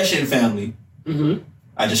Kardashian family.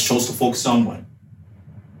 I just chose to focus on one.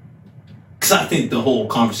 Because I think the whole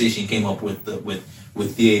conversation came up with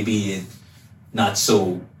DAB and not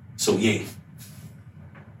so yay.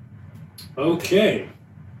 Okay.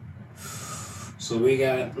 So we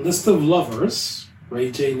got list of lovers: Ray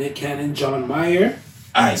J, Nick Cannon, John Mayer.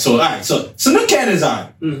 All right. So Nick Cannon's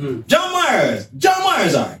alright. John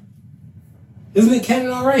Myers alright. Isn't Nick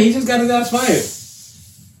Cannon alright? He just got his ass fired.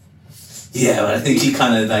 Yeah, but I think he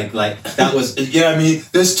kind of like that was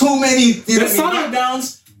There's too many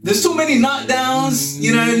knockdowns. There's too many knockdowns,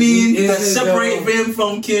 that separate him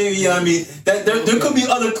from Kim, That there could be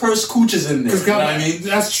other cursed cooches in there.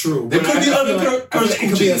 That's true. There could be other cursed cooches. It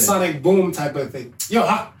could be a sonic boom type of thing. Yo,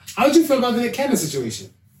 how did you feel about the Nick Cannon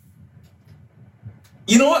situation?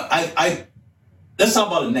 You know what? Let's talk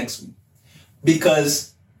about it next week.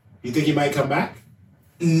 Because you think he might come back?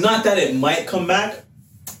 Not that it might come back.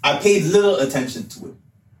 I paid little attention to it.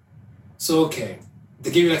 So okay. To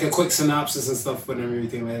give you like a quick synopsis and stuff and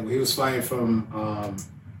everything, like he was fired from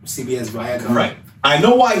CBS Viacom. Right. I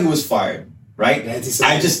know why he was fired. Right. I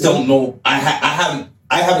just don't know. I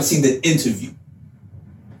haven't seen the interview.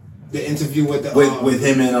 The interview with the with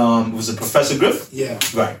him and was it Professor Griff? Yeah.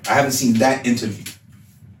 Right. I haven't seen that interview.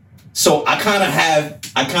 So I kind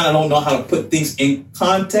of don't know how to put things in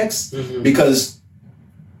context because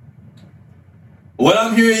what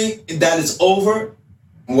I'm hearing that it's over.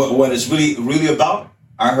 What it's really about?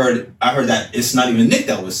 I heard that it's not even Nick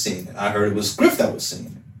that was saying it. I heard it was Griff that was saying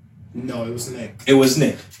it. No, it was Nick. It was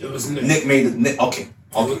Nick. Nick made it. Nick. Okay.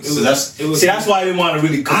 That's why I didn't want to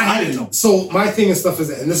really. I didn't know. So my thing and stuff is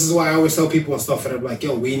that, and this is why I always tell people and stuff that I'm like,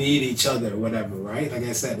 yo, we need each other, or whatever, right? Like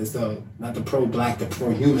I said, it's not the pro-black, the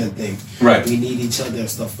pro-human thing. Right. We need each other and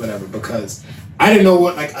stuff, whatever. Because I didn't know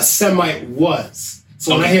what like a Semite was.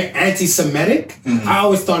 So when I hear anti-Semitic, I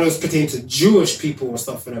always thought it was pertaining to Jewish people and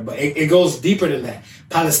stuff like that. But it goes deeper than that.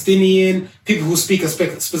 Palestinian, people who speak a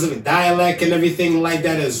specific dialect and everything like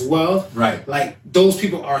that as well. Right. Like, those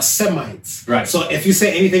people are Semites. Right. So if you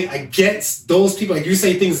say anything against those people, like you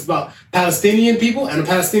say things about Palestinian people, and a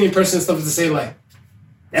Palestinian person and stuff is to say, like,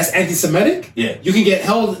 that's anti-Semitic? Yeah. You can get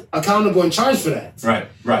held accountable and charged for that. Right.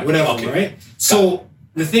 Whatever, right? So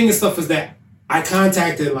the thing and stuff is that I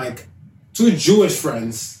contacted, like, 2 Jewish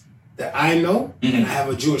friends that I know, and I have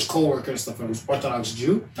a Jewish coworker and stuff, an Orthodox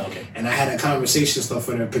Jew. Okay. And I had a conversation stuff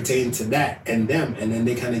with them pertaining to that and them, and then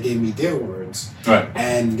they kind of gave me their words. Right.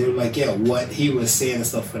 And they were like, yeah, what he was saying and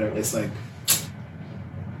stuff, whatever. It's like,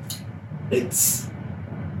 it's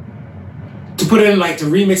to put it in like to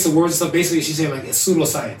remix the words and stuff. Basically, she's saying like it's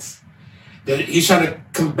pseudoscience. That he's trying to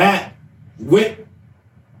combat with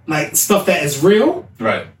like stuff that is real.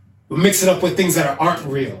 Right. Mix it up with things that aren't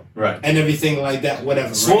real. Right. And everything like that,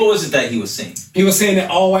 whatever. So what was it that he was saying? He was saying that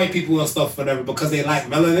all white people and stuff, whatever, because they lack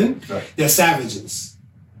melanin, they're savages.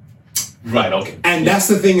 Right, okay. And that's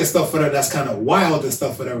the thing and stuff, whatever, that's kind of wild and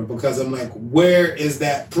stuff, whatever, because I'm like, where is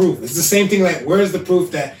that proof? It's the same thing, like, where's the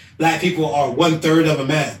proof that black people are 1/3 of a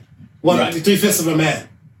man? 3/5 of a man?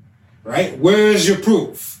 Right? Where's your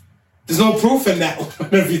proof? There's no proof in that,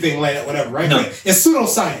 everything like that, whatever, right? No. It's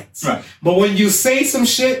pseudoscience. Right. But when you say some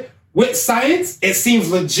shit with science, it seems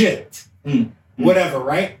legit. whatever,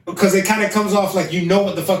 right? Because it kind of comes off like you know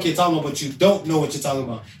what the fuck you're talking about, but you don't know what you're talking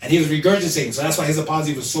about. And he was regurgitating, so that's why his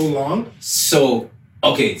apology was so long. So,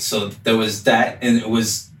 okay, so there was that, and it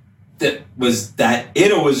was that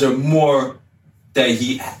it, or was there more that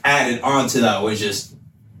he added on to that? Was just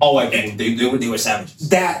all white people, they were savages.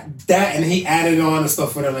 That and he added on and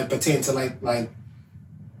stuff whatever, like pertaining to like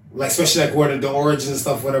especially like where the origins and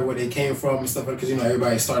stuff, whatever, where they came from and stuff, because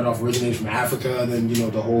everybody started off originating from Africa, then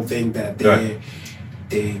the whole thing that they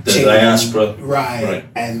the diaspora, right,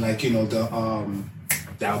 and like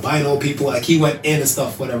the albino people, like he went in and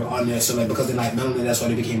stuff whatever on there, so like because they like melanin, that's why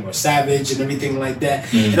they became more savage and everything like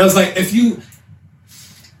that. And I was like, if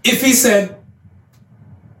he said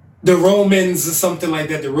the Romans or something like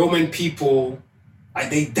that, the Roman people,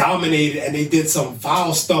 like they dominated and they did some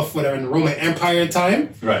foul stuff whatever in the Roman Empire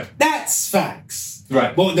time. Right. That's facts.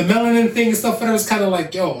 Right. But the melanin thing and stuff whatever was kind of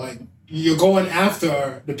like, like you're going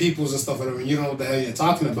after the peoples and stuff whatever, and you don't know what the hell you're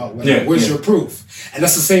talking about. Where's your proof? And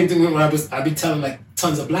that's the same thing when I be telling like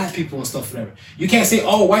tons of black people and stuff whatever. You can't say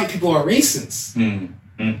all white people are racist.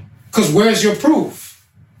 Because where's your proof?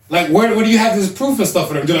 Like where do you have this proof and stuff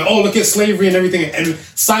whatever? They're like, oh, look at slavery and everything, and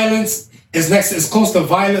silence is close to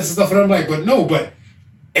violence and stuff. And I'm like, but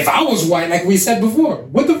if I was white, like we said before,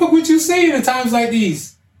 what the fuck would you say in times like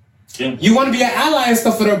these? Yeah. You want to be an ally and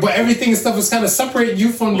stuff, but everything and stuff is kind of separating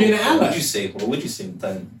you from being an ally. What would you say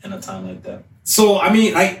in a time like that? So I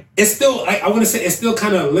mean, like it's still, I want to say it's still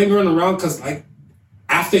kind of lingering around because like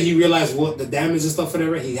after he realized what the damage and stuff,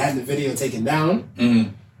 whatever, he had the video taken down.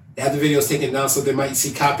 They had the videos taken down, so they might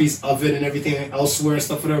see copies of it and everything elsewhere and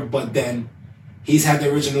stuff, whatever. But then he's had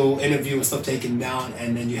the original interview and stuff taken down,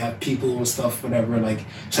 and then you have people and stuff, whatever, like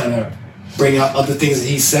trying to bring out other things that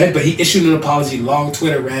he said. But he issued an apology, long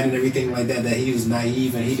Twitter rant and everything like that he was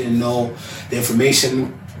naive and he didn't know the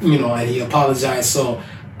information, and he apologized. So,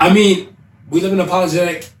 I mean, we live in an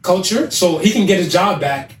apologetic culture, so he can get his job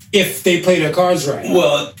back if they play their cards right.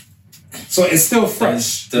 Well, so it's still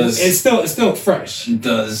fresh. It's still fresh.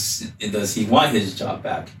 Does he want his job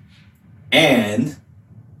back? And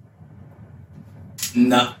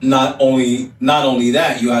not only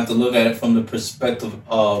that, you have to look at it from the perspective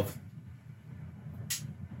of,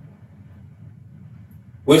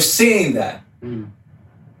 with saying that,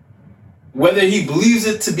 whether he believes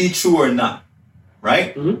it to be true or not,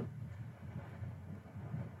 right?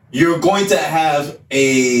 You're going to have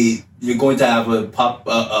a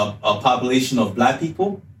population of black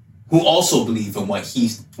people who also believe in what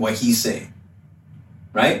he's saying,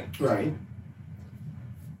 right? Right.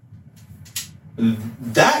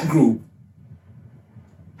 That group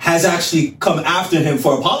has actually come after him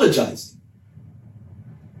for apologizing.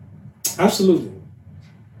 Absolutely.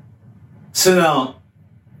 So now,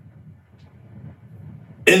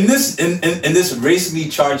 in this racially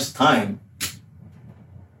charged time,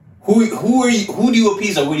 who do you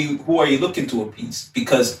appease, or who are you looking to appease?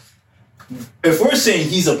 Because if we're saying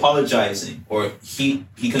he's apologizing, or he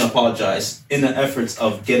can apologize in the efforts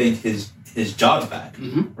of getting his job back,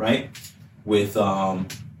 right? With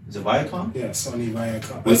is it Viacom? Yeah, Sony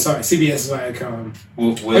Viacom. CBS Viacom.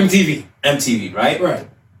 With MTV, right? Right.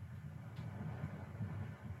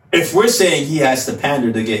 If we're saying he has to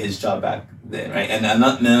pander to get his job back, then right, and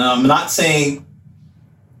I'm not saying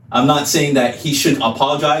that he shouldn't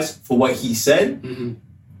apologize for what he said,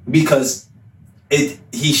 because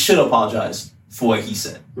he should apologize for what he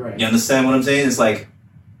said. Right. You understand what I'm saying? It's like,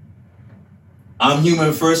 I'm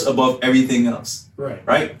human first above everything else. Right.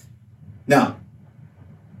 Right? Now,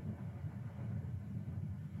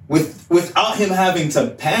 without him having to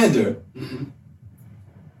pander,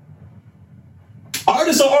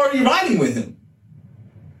 artists are already riding with him.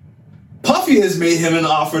 Puffy has made him an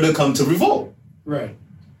offer to come to Revolt. Right.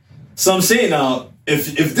 So I'm saying now,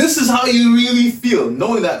 if this is how you really feel,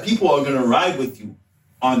 knowing that people are going to ride with you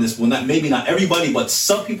on this, well, maybe not everybody, but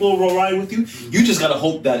some people will ride with you, you just got to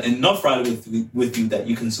hope that enough ride with you that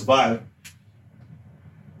you can survive.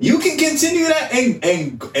 You can continue that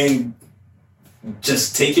and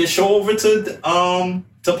just take your show over to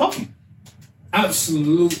Puffy.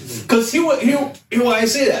 Absolutely. Because here why I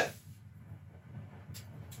say that.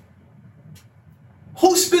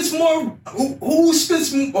 Who spits more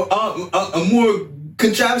more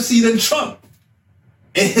controversy than Trump?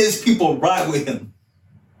 And his people ride with him.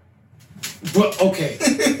 But okay.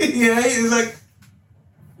 Yeah, it's like,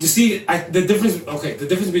 you see, the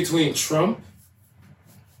difference between Trump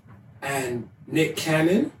and Nick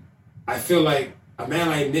Cannon, I feel like a man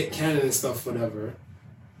like Nick Cannon and stuff, whatever,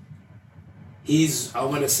 he's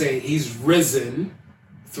risen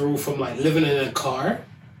through from like living in a car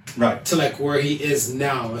Right. To like where he is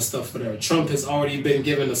now and stuff whatever. Trump has already been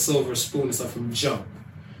given a silver spoon and stuff from jump.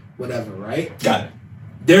 Whatever, right? Got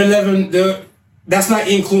it. That's not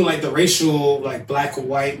including like the racial, like black or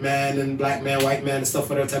white man and black man, white man and stuff,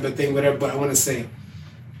 whatever type of thing, whatever. But I want to say,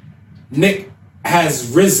 Nick has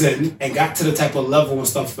risen and got to the type of level and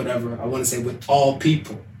stuff, whatever. I want to say with all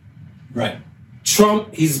people. Right.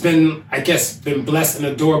 Trump, he's been, I guess, been blessed and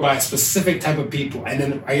adored by a specific type of people. And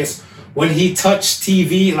then I guess when he touched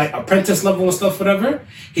TV, like Apprentice level and stuff, whatever,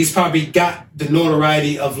 he's probably got the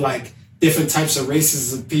notoriety of like different types of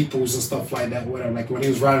races of peoples and stuff like that, whatever. Like when he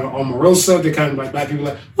was riding on Omarosa, they kind of like black people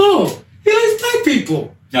like, oh, he likes black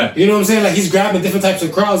people. Yeah. You know what I'm saying? Like he's grabbing different types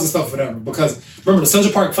of crowds and stuff, whatever. Because remember, the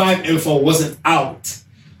Central Park 5 info wasn't out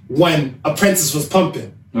when Apprentice was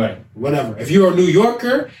pumping. Right. Whatever. If you're a New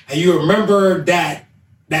Yorker and you remember that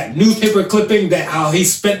newspaper clipping that how he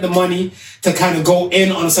spent the money to kind of go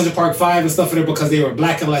in on the Central Park 5 and stuff like that because they were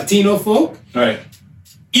black and Latino folk. Right.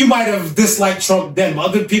 You might have disliked Trump then. But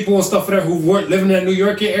other people and stuff whatever who weren't living in that New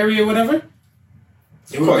York area or whatever,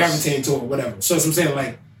 they were gravitating to it, whatever. So that's what I'm saying,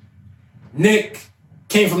 like, Nick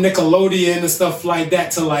came from Nickelodeon and stuff like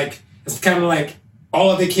that to like, it's kind of like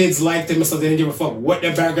all the kids liked him and stuff. They didn't give a fuck what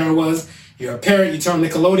their background was. You're a parent, you turn on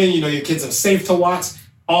Nickelodeon, you know your kids are safe to watch.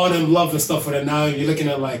 All them love and stuff for that. Now you're looking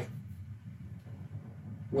at like,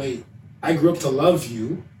 wait, I grew up to love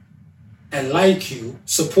you and like you,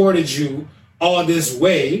 supported you all this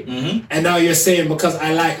way, and now you're saying because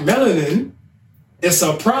I lack melanin, it's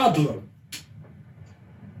a problem.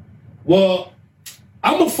 Well,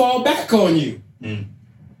 I'm gonna fall back on you.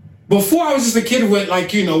 Before I was just a kid with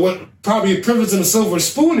like, you know, with probably a privilege and a silver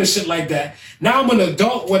spoon and shit like that. Now I'm an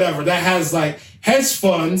adult, whatever, that has like hedge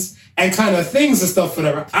funds and kind of things and stuff,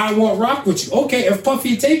 whatever. I won't rock with you. Okay, if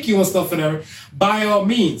Puffy take you and stuff, whatever, by all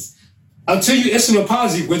means. Until you issue an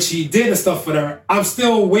apology, which he did and stuff, whatever, I'm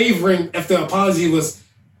still wavering if the apology was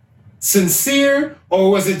sincere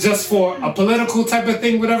or was it just for a political type of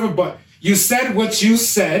thing, whatever. But you said what you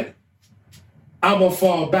said, I'm going to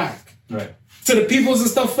fall back. Right. To the peoples and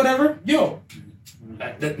stuff, whatever, yo,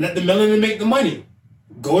 let the melanin make the money.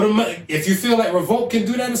 Go to, if you feel like Revolt can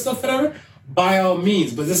do that and stuff, whatever, by all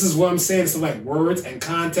means. But this is what I'm saying, so like words and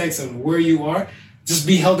context and where you are. Just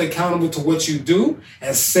be held accountable to what you do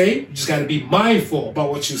and say. You just got to be mindful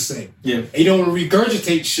about what you say. Yeah. And you don't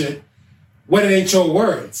regurgitate shit when it ain't your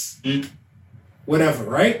words. Whatever,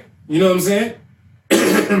 right? You know what I'm saying?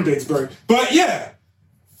 Pittsburgh. But yeah.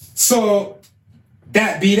 So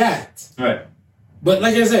that be that. Right. But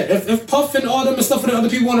like I said, if Puff and all them and stuff and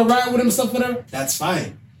other people want to ride with him and stuff whatever, that's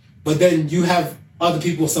fine. But then you have other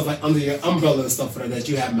people and stuff like under your umbrella and stuff that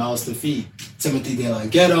you have mouths to feed. Timothy De La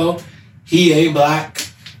Ghetto. He ain't black.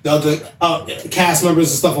 The other cast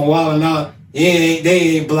members and stuff on Wild 'N Out, they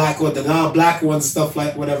ain't black with the non-black ones and stuff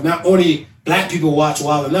like whatever. Not only black people watch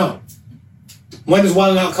Wild 'N Out. When does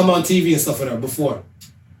Wild 'N Out come on TV and stuff like that before?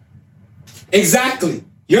 Exactly.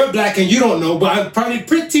 You're black and you don't know, but I'm probably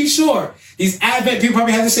pretty sure these Advent people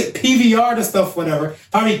probably have this shit PVR and stuff, whatever.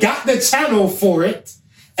 Probably got the channel for it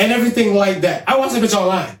and everything like that. I watch that bitch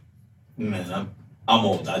online. Man, I'm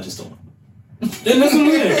old. I just don't know. Then listen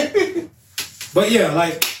to it. But yeah,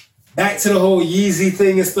 like back to the whole Yeezy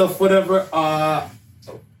thing and stuff, whatever.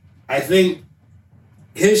 I think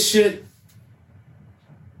his shit.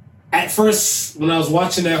 At first, when I was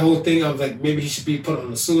watching that whole thing, I was like, maybe he should be put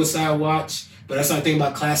on the suicide watch. But that's not thinking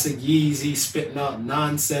about classic Yeezy spitting out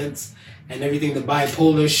nonsense and everything, the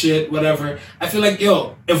bipolar shit, whatever. I feel like,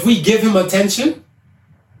 yo, if we give him attention,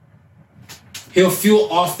 he'll fuel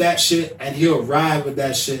off that shit and he'll ride with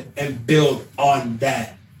that shit and build on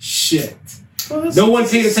that shit. No one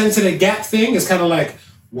paid attention to the Gap thing. It's kind of like,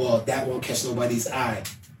 well, that won't catch nobody's eye.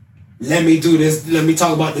 Let me do this. Let me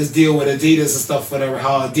talk about this deal with Adidas and stuff, whatever.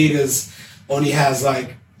 How Adidas only have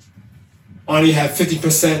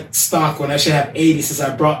 50% stock when I should have 80 since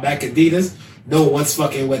I brought back Adidas. No one's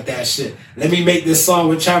fucking with that shit. Let me make this song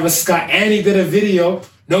with Travis Scott and he did a video.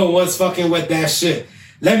 No one's fucking with that shit.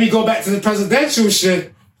 Let me go back to the presidential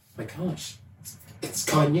shit. My gosh, it's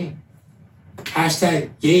Kanye.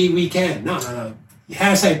 Hashtag yay we can. No.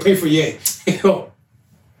 Hashtag pray for yay.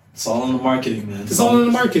 It's all in the marketing, man. It's all in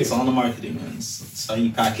the marketing. It's all in the marketing, man. It's how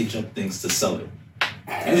you package up things to sell it.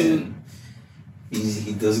 And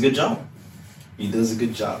he does a good job. He does a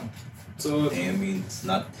good job. So I mean, it's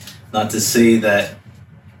not to say that,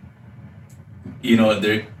 you know,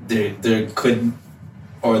 there could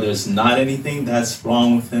or there's not anything that's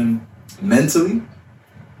wrong with him mentally.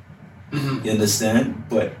 You understand?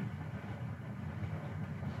 But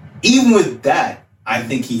even with that, I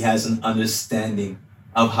think he has an understanding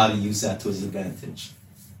of how to use that to his advantage.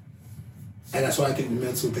 And that's why I think the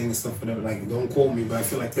mental thing and stuff, whatever, like, don't quote me, but I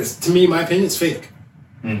feel like this, to me, my opinion, is fake.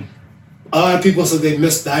 A lot of people said they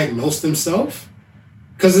misdiagnosed themselves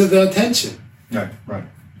because of the attention. Right.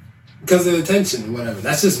 Because of the attention and whatever.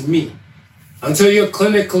 That's just me. Until you're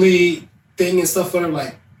clinically thing and stuff, whatever,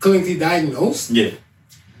 like, clinically diagnosed. Yeah.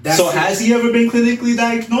 So has he ever been clinically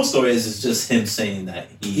diagnosed, or is it just him saying that?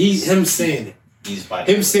 Him saying it. He's bipolar.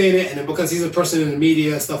 Him saying it, and then because he's a person in the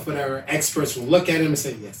media and stuff, whatever, experts will look at him and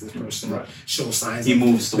say, yes, this person shows signs of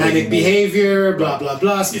manic behavior, blah, blah,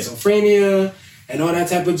 blah, schizophrenia, and all that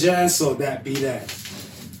type of jazz, so that be that.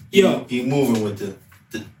 Yo. He moving with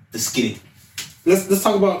the skinny. Let's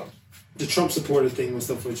talk about the Trump supporter thing and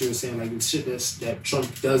stuff, what you were saying, like the shit that Trump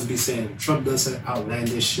does be saying. Trump does say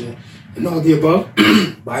outlandish shit and all the above.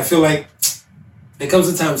 But I feel like it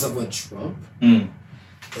comes to times of what Trump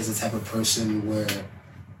is the type of person where,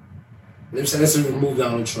 let's remove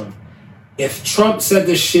Donald Trump. If Trump said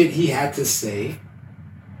the shit he had to say,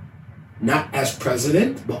 not as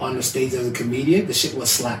president, but on the stage as a comedian, the shit would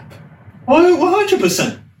slap.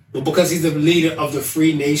 100%. But because he's the leader of the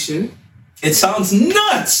free nation, it sounds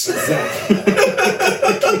nuts. Exactly.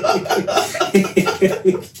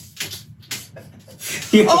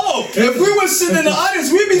 If we were sitting in the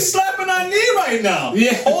audience, we'd be slapping our knee right now.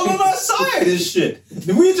 Yeah. Holding our side and shit.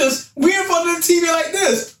 We in front of the TV like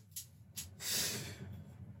this.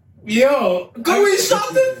 Yo. Go we shocked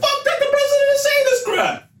and fuck that the president is saying this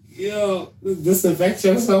crap. Yo, disinfect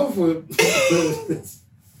yourself with...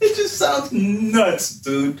 It just sounds nuts,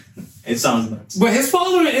 dude. It sounds nuts. But his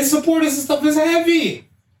following and supporters and stuff is heavy.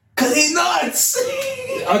 Cause they nuts.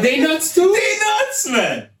 Are they nuts too? They nuts,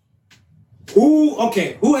 man. Who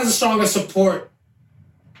has a stronger support?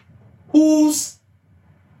 Has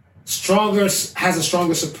a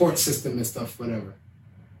stronger support system and stuff, whatever?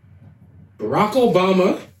 Barack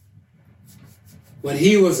Obama, when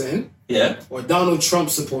he was in, or Donald Trump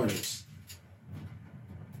supporters?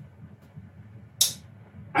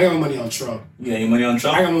 I got money on Trump. You got your money on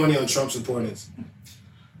Trump? I got money on Trump supporters.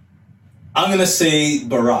 I'm gonna say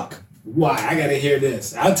Barack. Why? I gotta hear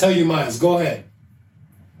this. I'll tell you mine. Go ahead.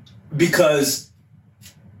 Because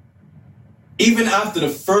even after the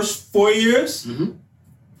first 4 years,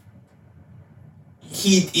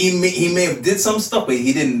 he may have did some stuff, but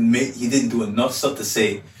he didn't do enough stuff to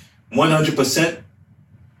say 100%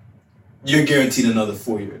 you're guaranteed another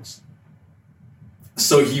 4 years.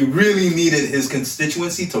 So he really needed his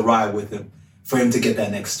constituency to ride with him for him to get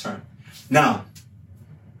that next term. Now,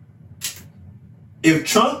 if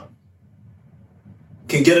Trump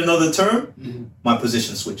can get another term, my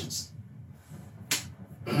position switches.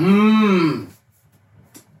 I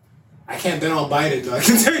can't bet on Biden, though. I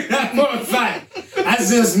can tell you that for a fact. That's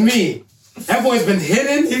just me. That boy's been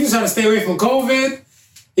hidden. He was trying to stay away from COVID.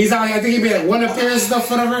 He's out here. I think he made like one appearance and stuff,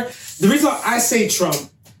 whatever. The reason why I say Trump,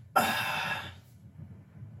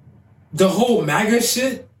 the whole MAGA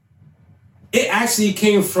shit, it actually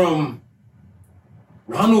came from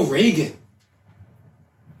Ronald Reagan.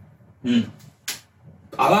 A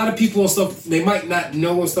lot of people and stuff, they might not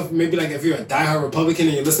know and stuff. Maybe like if you're a diehard Republican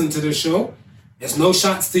and you're listening to this show, it's no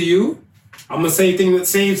shots to you. I'm gonna say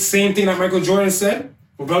same thing that Michael Jordan said.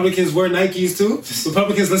 Republicans wear Nikes too.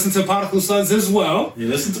 Republicans listen to Particle Sons as well. You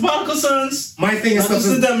listen to Particle Sons. My thing is not just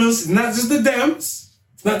the Dems. Not just the Dems.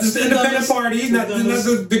 Not just the independent parties, not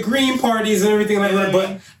the green parties and everything like that.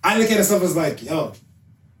 But I look at it stuff as like, yo,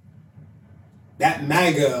 that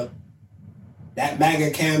MAGA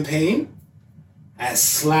campaign has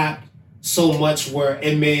slapped so much where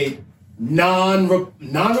it made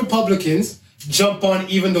non-Republicans jump on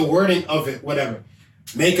even the wording of it, whatever.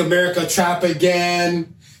 Make America trap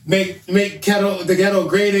again, make the ghetto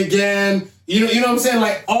great again. You know what I'm saying?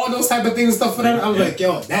 Like all those type of things and stuff. Whatever. I was like,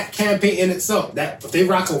 yo, that campaign in itself, that if they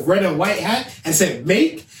rock a red and white hat and say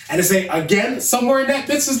make and they say again somewhere in that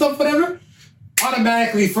bitch and stuff, whatever,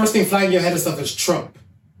 automatically first thing flying in your head and stuff is Trump.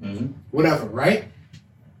 Whatever, right?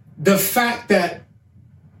 The fact that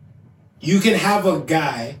you can have a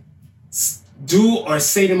guy do or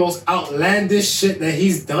say the most outlandish shit that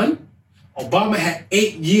he's done. Obama had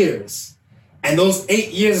 8 years. And those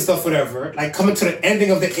 8 years and stuff, whatever, like coming to the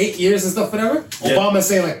ending of the 8 years and stuff, whatever, Obama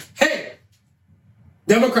saying like, hey,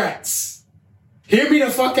 Democrats, hear me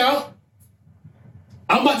the fuck out.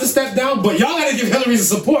 I'm about to step down, but y'all gotta give Hillary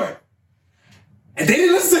some support. And they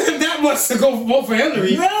didn't listen to him that much to go vote for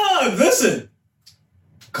Hillary. No, listen.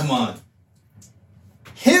 Come on.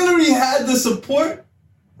 Hillary had the support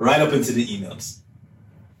right up into the emails.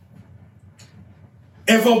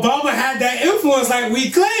 If Obama had that influence like we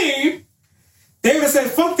claim, they would have said,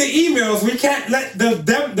 fuck the emails. We can't let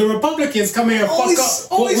the Republicans come here and fuck up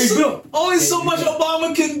what we built. Only so much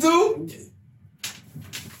Obama can do.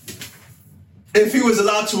 if he was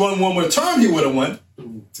allowed to run one more term, he would have won.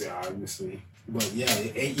 Yeah, obviously. But yeah,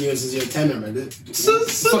 8 years is your tenure, man. So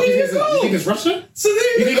there you go. You think it's Russia? So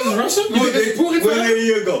there You you think go. it's Russia? You think it's Putin? Well, there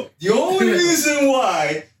you go. The only reason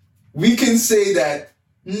why we can say that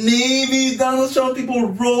maybe Donald Trump people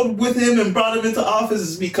rode with him and brought him into office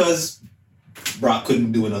is because Barack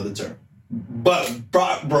couldn't do another term. But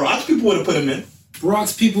Barack's people would have put him in.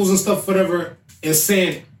 Barack's peoples and stuff, whatever, is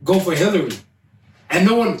saying go for Hillary. And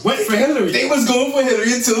no one went for Hillary. They was going for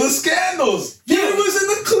Hillary until the scandals. Yeah. He was in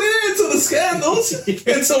the clear until the scandals.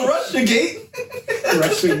 Until Russiagate.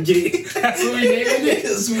 Russiagate. That's what we named it.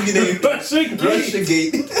 That's what we named it.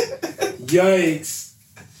 Russiagate. Yikes.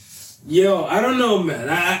 Yo, I don't know, man.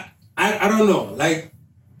 I don't know. Like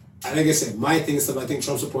I said, my thing is stuff. I think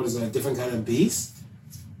Trump supporters are a different kind of beast.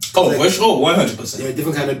 Oh, like, for sure, 100%. They're a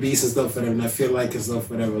different kind of beast and stuff, whatever. And I feel like it's stuff,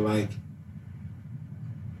 whatever. Like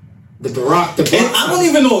the Barack. And I don't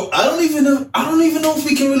even know if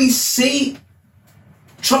we can really say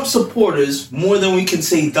Trump supporters more than we can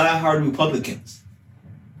say diehard Republicans.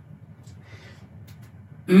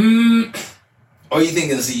 Or you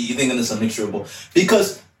think it's a mixture of both?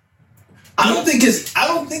 Because I don't think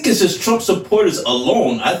it's just Trump supporters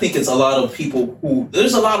alone. I think it's a lot of people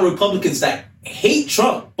there's a lot of Republicans that hate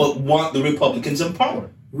Trump but want the Republicans in power.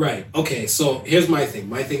 Right. Okay. So here's my thing.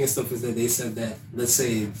 My thing and stuff is that they said that, let's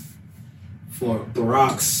say, for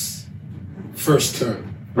Barack's first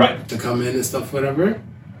term, right, to come in and stuff, whatever,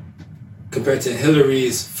 compared to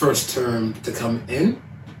Hillary's first term to come in,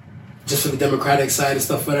 just for the Democratic side and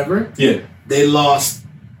stuff, whatever. Yeah. They lost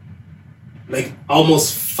like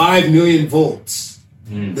almost 5 million votes.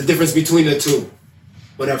 The difference between the two.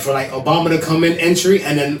 Whatever, for like Obama to come in entry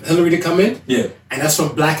and then Hillary to come in. Yeah. And that's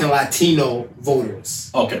from Black and Latino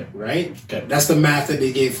voters. Okay. Right? Okay. That's the math that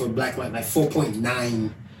they gave for Black, like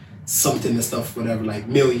 4.9 something and stuff, whatever, like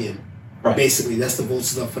million. Right. Basically, that's the votes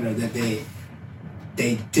stuff for that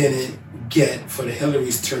they didn't get for the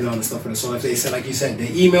Hillary's turnout and stuff for that. So if they said, like you said, the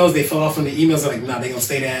emails, they fell off on the emails, they're like, nah, they gonna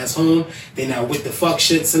stay their ass home. They now with the fuck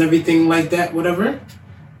shits and everything like that, whatever.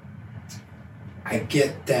 I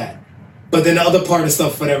get that. But then the other part of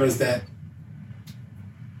stuff, whatever, is that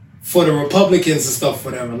for the Republicans and stuff,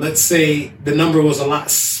 whatever, let's say the number was a lot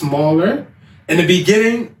smaller. In the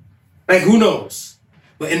beginning, like who knows?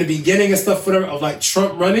 But in the beginning and stuff, whatever, of like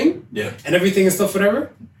Trump running and everything and stuff,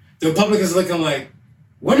 whatever, the Republicans looking like,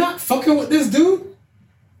 we're not fucking with this dude.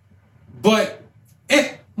 But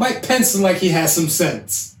Mike Pence is like he has some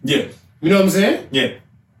sense. Yeah. You know what I'm saying? Yeah.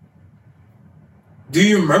 Do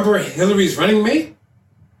you remember Hillary's running mate?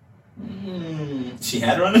 She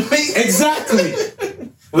had a running mate? Exactly.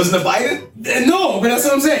 Wasn't it Biden? No, but that's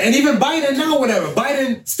what I'm saying. And even Biden now, whatever.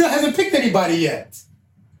 Biden still hasn't picked anybody yet.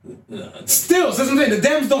 Still, so that's what I'm saying. The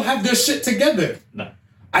Dems don't have their shit together. No.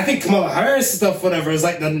 I think Kamala Harris stuff, whatever, is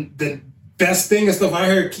like the best thing and stuff. I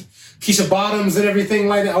heard Keisha Bottoms and everything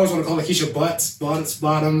like that. I always want to call it Keisha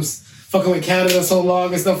Bottoms. Fucking with Canada so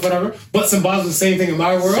long and stuff, whatever. Butts and bottoms, the same thing in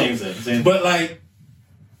my world. Same thing. But like,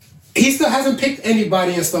 he still hasn't picked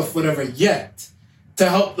anybody and stuff, whatever, yet. To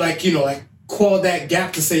help, like, you know, like, quell that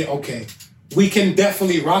gap to say, okay, we can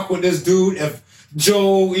definitely rock with this dude. If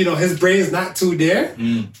Joe, you know, his brain's not too there,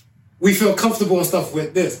 we feel comfortable and stuff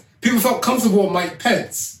with this. People felt comfortable with Mike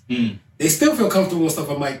Pence. They still feel comfortable with stuff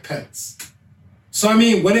with Mike Pence. So, I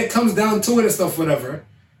mean, when it comes down to it and stuff, whatever,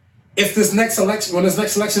 if this next election, when this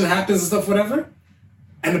next election happens and stuff, whatever,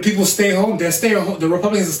 and the people stay home, they're staying home, the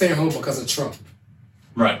Republicans are staying home because of Trump.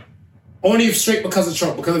 Right. Only straight because of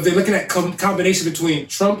Trump. Because if they're looking at combination between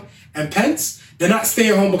Trump and Pence, they're not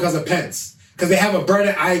staying home because of Pence. Because they have a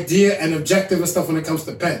burning idea and objective and stuff when it comes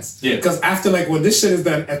to Pence. Yeah. Because after, like, when this shit is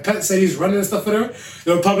done, if Pence said he's running and stuff, whatever,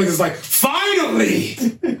 the Republicans like, finally!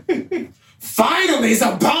 Finally! It's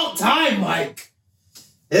about time, Mike!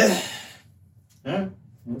 Yeah.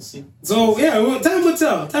 We'll see. So, yeah, well, time will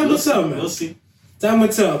tell. Time will tell, man. We'll see. Time will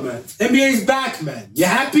tell, man. NBA's back, man. You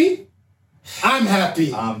happy? I'm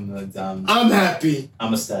happy. I'm happy.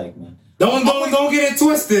 I'm ecstatic, man. Don't get it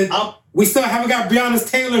twisted. We still haven't got Breonna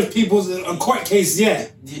Taylor's people's court case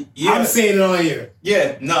yet. Yeah. I'm saying it on here.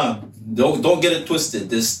 Yeah, no, don't get it twisted.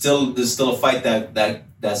 There's still a fight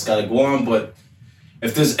that's got to go on. But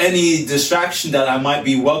if there's any distraction that I might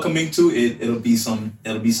be welcoming to, it'll be some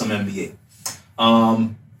NBA.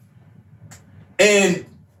 And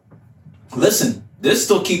listen, they're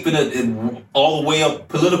still keeping it all the way up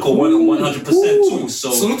political 100% too.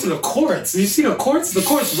 So look to the courts. You see the courts? The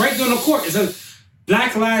courts right there on the court. It says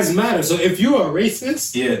Black Lives Matter. So if you're a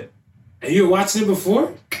racist, and you were watching it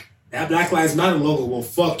before, that Black Lives Matter logo will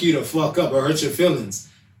fuck you the fuck up or hurt your feelings.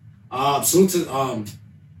 Salute to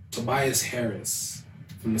Tobias Harris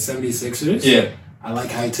from the 76ers. Yeah. I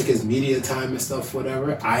like how he took his media time and stuff,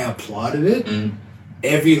 whatever. I applauded it.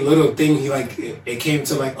 Every little thing he like, it came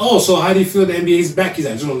to like, oh, so how do you feel the NBA's back? He's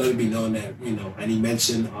like, I just want to let it be known that, you know, and he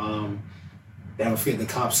mentioned, I don't forget the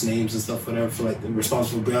cops' names and stuff, whatever, for like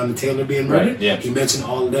responsible for Breonna Taylor being murdered. Right, yeah. He mentioned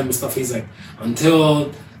all of them and stuff. He's like,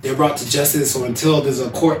 until they're brought to justice or until there's a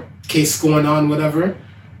court case going on, whatever,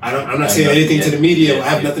 I'm not saying anything to the media. I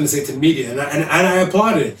have nothing to say to the media. And I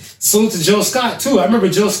applauded it. Salute to Joe Scott, too. I remember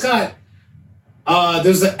Joe Scott,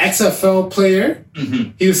 there's an XFL player.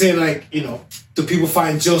 He was saying, like, you know, do people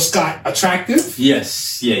find Joe Scott attractive?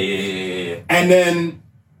 Yes. Yeah. And then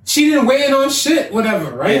she didn't weigh in on shit,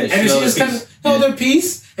 whatever, right? Yeah, and then she just kind of held her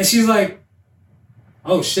peace. And she's like,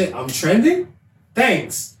 oh, shit, I'm trending?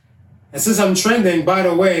 Thanks. And since I'm trending, by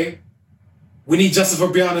the way, we need justice for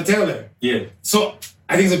Breonna Taylor. Yeah. So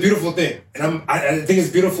I think it's a beautiful thing. And I think it's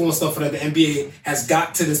beautiful and stuff that the NBA has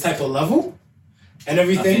got to this type of level and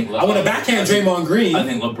everything. I want to backhand Draymond Green. I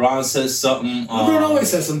think LeBron says something. LeBron always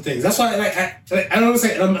says some things. That's why I don't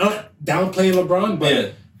say I'm not downplaying LeBron,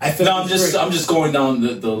 but I feel I'm just going down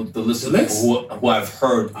the list of people who I've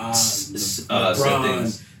heard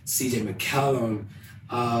LeBron, CJ McCollum.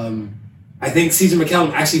 I think CJ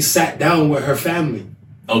McCollum actually sat down with her family.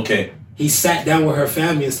 Okay. He sat down with her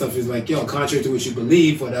family and stuff. He's like, yo, contrary to what you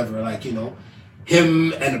believe, whatever, like, you know,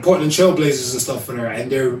 him and the Portland Trailblazers and stuff for her,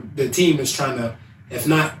 and the team is trying to, if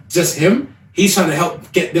not just him, he's trying to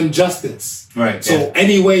help get them justice. Right. So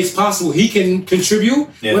any ways possible he can contribute,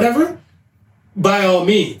 whatever, by all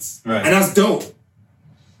means. Right. And that's dope.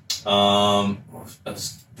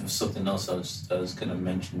 That's something else I was gonna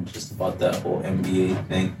mention just about that whole NBA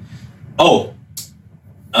thing. Oh,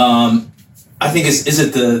 I think is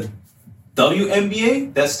it the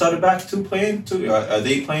WNBA that started back to playing too? Are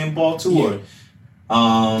they playing ball too? Yeah.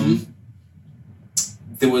 Or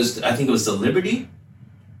there was, I think it was the Liberty.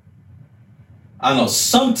 I don't know,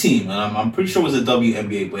 some team, and I'm pretty sure it was the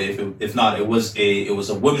WNBA, but if not, it was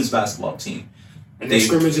a women's basketball team. And they're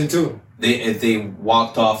scrimmaging too. They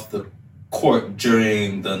walked off the court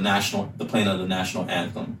during the playing of the national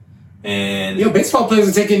anthem. And baseball players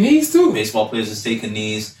are taking knees too. Baseball players are taking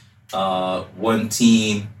knees. One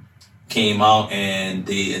team came out and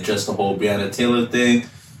they addressed the whole Breonna Taylor thing.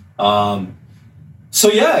 So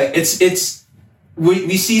yeah, it's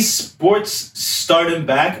we see sports starting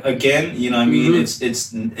back again. You know what I mean?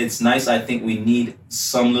 It's nice. I think we need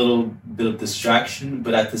some little bit of distraction,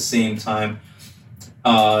 but at the same time,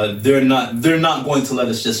 they're not going to let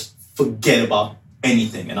us just forget about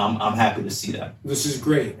anything, and I'm happy to see that. This is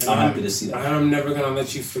great. I'm happy to see that. I'm never gonna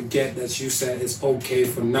let you forget that you said it's okay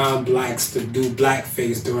for non-blacks to do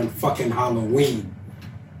blackface during fucking Halloween.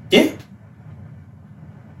 Yeah.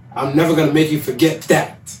 I'm never gonna make you forget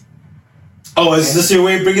that. Oh, is this your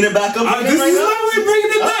way of bringing it back up? This is my way of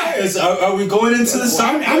bringing it back. Are we going into the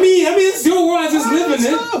song? I mean, it's your world. I just live in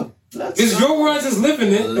it. It's your world. I just live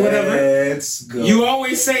in it. Whatever. Let's go. You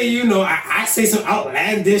always say, you know, I say some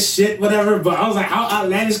outlandish shit, whatever. But I was like, how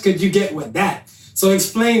outlandish could you get with that? So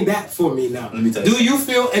explain that for me now. Let me tell you. Do you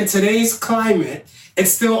feel in today's climate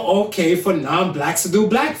it's still okay for non-blacks to do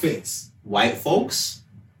blackface? White folks,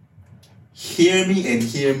 hear me and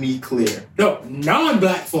hear me clear. No,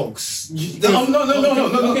 non-black folks. No.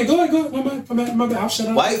 Okay, go ahead. My bad. I'll shut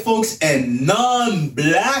up. White folks and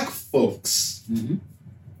non-black folks. Mm-hmm.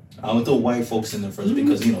 I would throw white folks in there first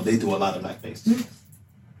because, you know, they do a lot of blackface.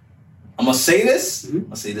 I'm going to say this. I'm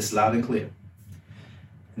going to say this loud and clear.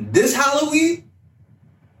 This Halloween,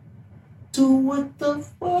 do what the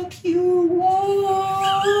fuck you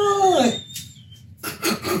want.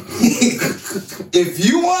 If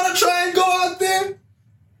you want to try and go out there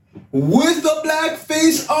with the black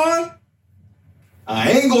face on,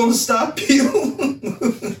 I ain't going to stop you.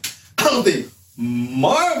 I don't think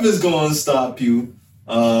Marv is going to stop you.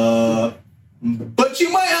 But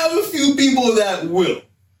you might have a few people that will.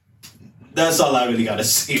 That's all I really got to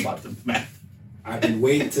say about the matter. I've been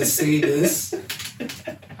waiting to say this.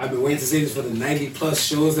 I've been waiting to say this for the 90+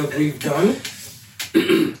 shows that we've done.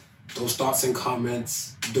 Those thoughts and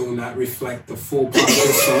comments do not reflect the full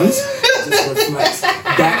podcast funds. It just reflects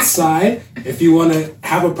that side. If you want to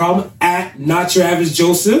have a problem, at Not Your Average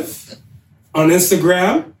Joseph on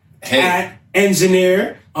Instagram, at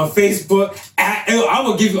Engineer on Facebook, I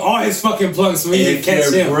will give you all his fucking plugs so you can catch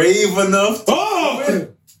him. If you're brave enough to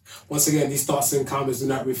once again, these thoughts and comments do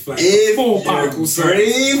not reflect the full podcast. If you're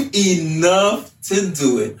brave enough to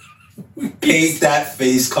do it, paint that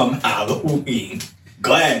face come Halloween.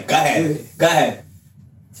 Go ahead.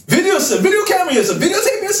 Video camera yourself.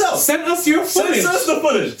 Videotape yourself. Send us your footage. Send us the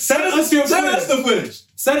footage. Send us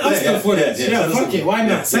the footage. Yeah, fuck it. Why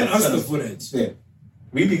not? Send us the footage. Yeah.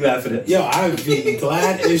 We'd be glad for that. Yo, I'd be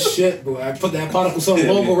glad as shit, boy. I put that Particle Son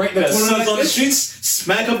logo right in the corner. Sons on the streets,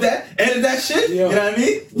 smack up that, edit that shit. Yo, you know what I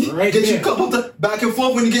mean? Right get there. you couple the back and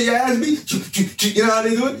forth when you get your ass beat. You know how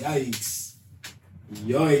they do it?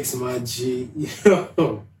 Yikes, my G.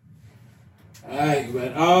 Yo. Alright,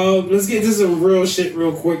 man. Let's get to some real shit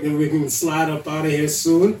real quick, then we can slide up out of here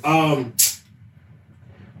soon.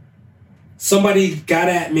 Somebody got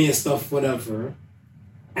at me and stuff, whatever.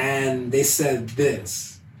 And they said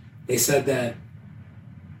this. They said that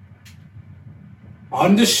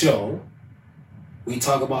on the show, we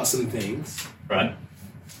talk about some things. Right.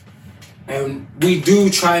 And we do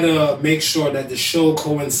try to make sure that the show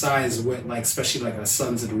coincides with, like, especially like our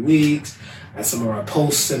Sons of the Weeks and some of our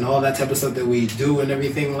posts and all that type of stuff that we do and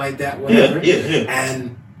everything like that, whatever. Yeah.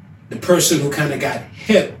 And the person who kind of got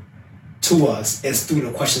hip to us is through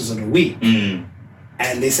the questions of the week. Mm.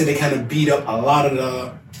 And they said they kind of beat up a lot of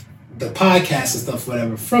the podcasts and stuff,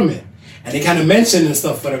 whatever, from it. And they kind of mentioned and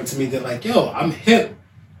stuff, whatever, to me. They're like, yo, I'm hip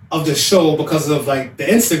of the show because of, like, the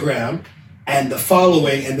Instagram and the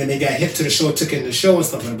following. And then they got hip to the show, took in the show and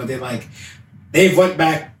stuff. But they're like, they went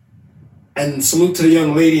back and salute to the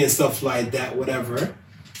young lady and stuff like that, whatever.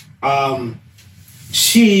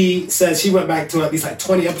 She says she went back to at least, like,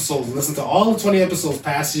 20 episodes and listened to all the 20 episodes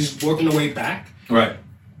past. She's working her way back. Right.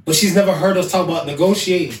 But she's never heard us talk about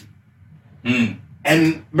negotiating. Mm.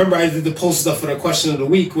 And remember, I did the poll stuff for the question of the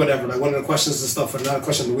week, whatever. Like, one of the questions and stuff, for not a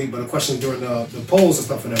question of the week, but a question during the polls and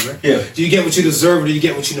stuff, whatever. Yeah. Do you get what you deserve or do you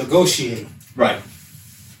get what you negotiate? Right.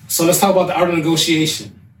 So let's talk about the art of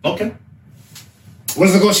negotiation. Okay. What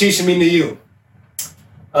does negotiation mean to you?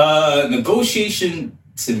 Negotiation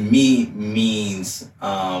to me means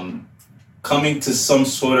coming to some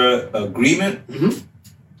sort of agreement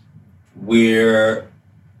where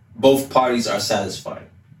both parties are satisfied.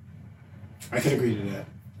 I can agree to that.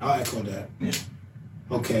 I'll echo that. Yeah.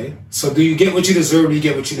 Okay. So do you get what you deserve or do you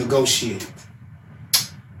get what you negotiate?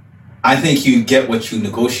 I think you get what you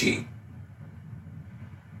negotiate.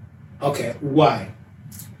 Okay. Why?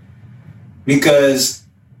 Because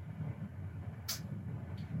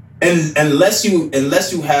unless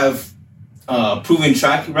you have proven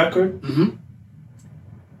track record,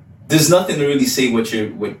 there's nothing to really say what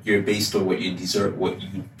you're based or what you deserve,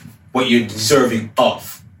 what you're deserving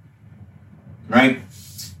of. Right?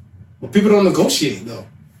 Well, people don't negotiate though.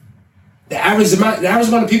 The average amount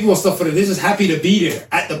of people and stuff, they're just happy to be there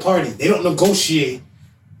at the party. They don't negotiate.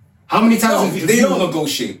 How many times they don't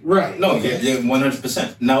negotiate? Right. No, okay. yeah,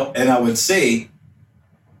 100%. Now, and I would say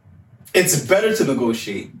it's better to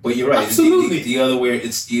negotiate, but you're right. Absolutely. It's the other way.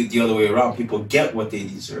 It's the other way around. People get what they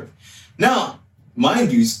deserve. Now,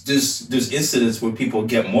 mind you, there's incidents where people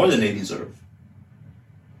get more than they deserve.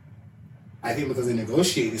 I think because they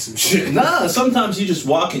negotiated some shit. Nah, sometimes you just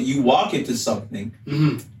walk into something,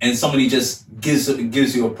 and somebody just gives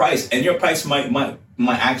you a price, and your price might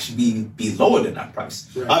actually be lower than that price.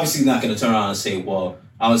 Right. Obviously, you're not going to turn around and say, "Well,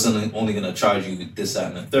 I was only going to charge you this, that,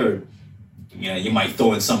 and the third." You know, you might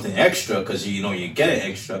throw in something extra because you know you're getting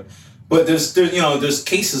extra, but there's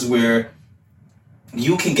cases where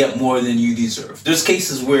you can get more than you deserve. There's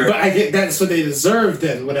cases where... But I get that's what they deserve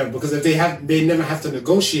then, whatever, because if they never have to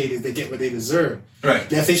negotiate it, they get what they deserve. Right.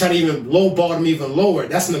 Now, if they try to even lowball them even lower,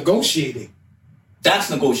 that's negotiating. That's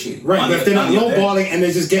negotiating. Right, but if they're not lowballing and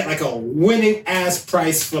they just get like a winning ass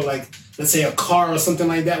price for, like, let's say a car or something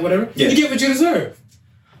like that, whatever, you get what you deserve.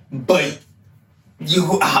 But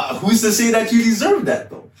who's to say that you deserve that,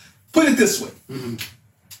 though? Put it this way.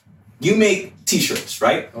 You make t-shirts,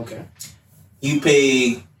 right? Okay. You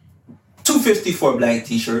pay $2.50 for a blank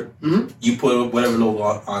t-shirt. You put whatever logo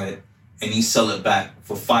on it, and you sell it back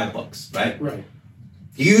for $5, right? Right.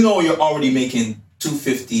 You know you're already making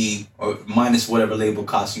 $2.50 or minus whatever label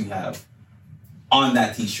cost you have on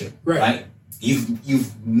that t-shirt, right?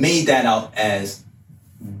 You've made that out as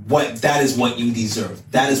that is what you deserve.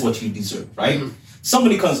 That is what you deserve, right?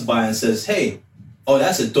 Somebody comes by and says, "Hey, oh,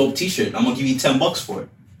 that's a dope t-shirt. I'm gonna give you $10 for it."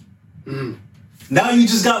 Now you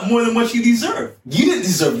just got more than what you deserve. You didn't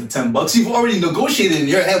deserve the $10. You've already negotiated in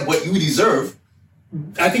your head what you deserve.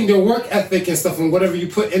 I think the work ethic and stuff and whatever you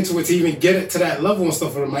put into it to even get it to that level and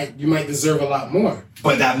stuff, you might deserve a lot more.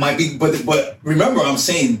 But that might be, but remember, I'm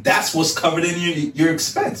saying that's what's covered in your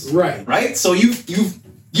expense. Right. Right. So you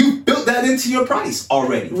built that into your price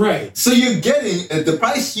already. Right. So you're getting the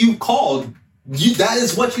price you called. That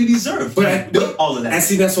is what you deserve. But I built all of that. And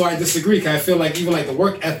see, that's why I disagree. Because I feel like even like the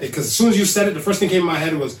work ethic. Because as soon as you said it, the first thing came in my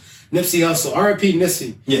head was Nipsey Hussle, R.I.P.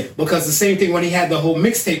 Nipsey. Yeah. Because the same thing when he had the whole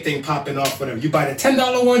mixtape thing popping off, whatever. You buy the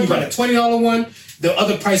 $10 one, you buy the $20 one, the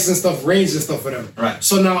other prices and stuff, range and stuff, whatever. Right.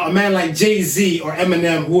 So now a man like Jay-Z or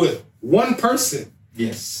Eminem, who is one person,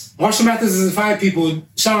 Yes. Marshall Mathers is in 5 people.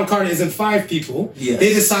 Sean Carter is in 5 people. Yes.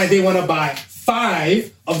 They decide they want to buy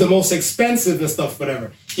 5 of the most expensive and stuff,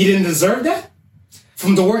 whatever. He didn't deserve that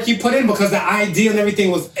from the work he put in because the idea and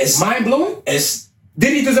everything was mind blowing.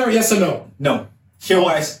 Did he deserve it? Yes or no? No. Here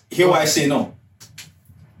why I say no.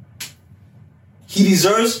 He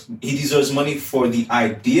deserves money for the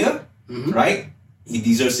idea, right? He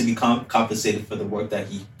deserves to be compensated for the work that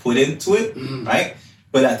he put into it, right?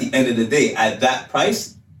 But at the end of the day, at that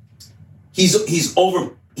price, he's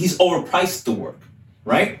overpriced the work,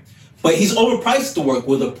 right? But he's overpriced the work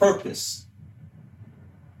with a purpose.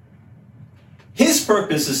 His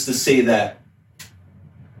purpose is to say that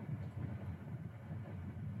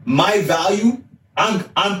my value,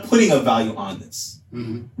 I'm putting a value on this.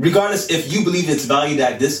 Regardless if you believe it's valued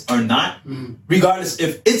at this or not, regardless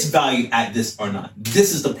if it's valued at this or not,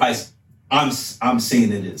 this is the price I'm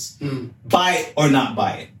saying it is. Buy it or not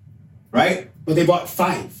buy it, right? But they bought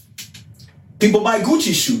 5. People buy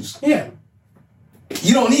Gucci shoes. Yeah.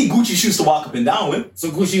 You don't need Gucci shoes to walk up and down with.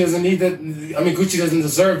 So Gucci doesn't need that. I mean, Gucci doesn't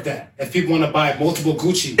deserve that. If people want to buy multiple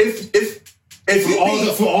Gucci,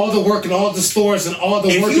 for all the work and all the stores and all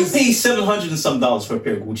the work, if you pay $700 and some for a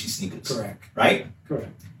pair of Gucci sneakers, correct, right?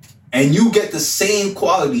 Correct. And you get the same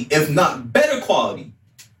quality, if not better quality,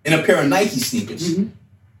 in a pair of Nike sneakers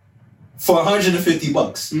for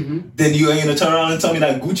 $150, then you ain't gonna turn around and tell me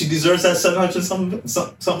that Gucci deserves that $700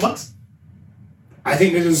 something bucks? I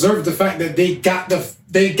think they deserve the fact that they got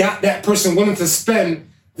that person willing to spend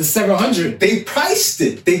the $700. They priced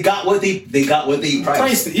it. They got what they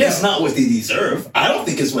priced it. Yeah. It's not what they deserve. I don't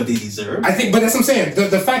think it's what they deserve. I think, but that's what I'm saying.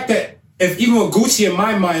 The fact that if even with Gucci in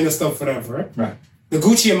my mind and stuff, whatever, right? The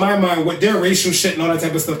Gucci in my mind with their racial shit and all that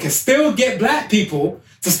type of stuff can still get black people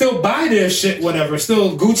to still buy their shit, whatever.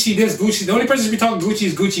 Still Gucci this, Gucci. The only person to be talking Gucci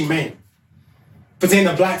is Gucci Mane. Pertaining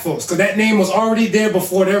to black folks, because that name was already there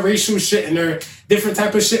before their racial shit and their different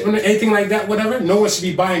type of shit, anything like that, whatever. No one should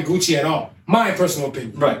be buying Gucci at all. My personal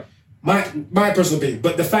opinion. Right. My personal opinion.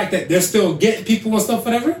 But the fact that they're still getting people and stuff,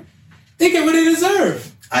 whatever, they get what they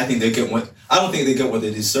deserve. I think they get what. I don't think they get what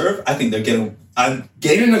they deserve. I think they're getting. They're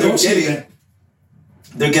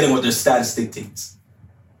getting what their status dictates.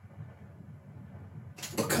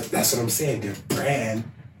 Because that's what I'm saying. Their brand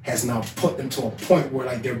has now put them to a point where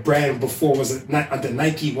like their brand before was at the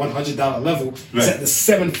Nike $100 level, it's at the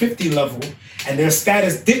 $750 level, and their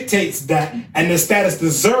status dictates that, and their status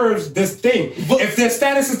deserves this thing. But if their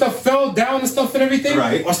status and stuff fell down and stuff and everything,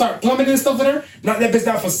 or start plummeting and stuff whatever, not that bitch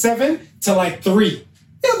down from 7 to like 3.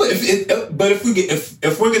 Yeah, but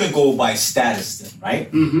if we're gonna go by status, then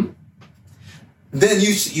right, then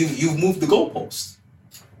you move the goalpost,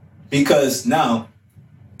 because now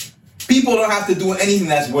people don't have to do anything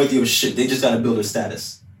that's worthy of shit. They just gotta build their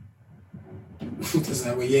status. Is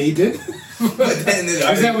that what Ye did? But then, is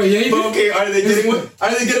that what Ye did? Okay, are they getting what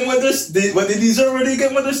they deserve, or are they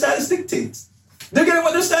getting what their status dictates? They're getting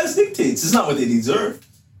what their status dictates. It's not what they deserve.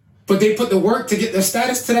 But they put the work to get their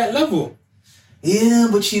status to that level. Yeah,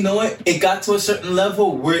 but you know what? It got to a certain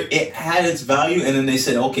level where it had its value, and then they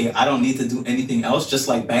said, okay, I don't need to do anything else, just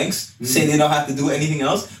like banks say they don't have to do anything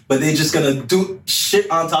else, but they're just going to do shit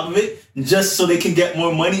on top of it just so they can get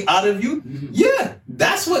more money out of you. Yeah,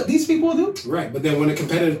 that's what these people do. Right, but then when the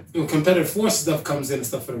competitive force stuff comes in and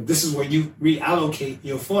stuff, this is where you reallocate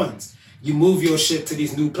your funds. You move your shit to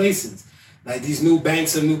these new places. Like these new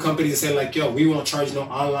banks and new companies say like, yo, we won't charge no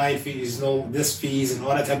online fees, no this fees and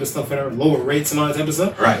all that type of stuff, whatever, lower rates and all that type of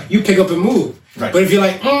stuff. Right. You pick up and move. Right. But if you're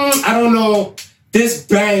like, I don't know, this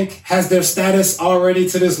bank has their status already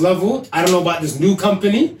to this level. I don't know about this new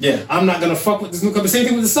company. Yeah. I'm not going to fuck with this new company. Same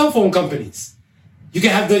thing with the cell phone companies. You can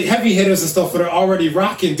have the heavy hitters and stuff that are already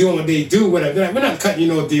rocking, doing what they do, whatever. They're like, we're not cutting you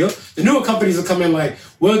no deal. The newer companies will come in like,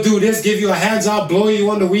 we'll do this, give you a hand job, blow you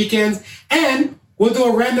on the weekends, and we'll do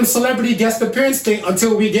a random celebrity guest appearance thing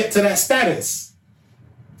until we get to that status.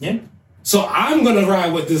 Yeah. So I'm going to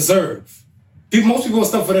ride with deserve. Most people and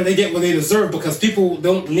stuff for that, they get what they deserve because people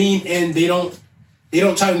don't lean in, they don't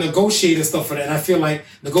try to negotiate and stuff for that. And I feel like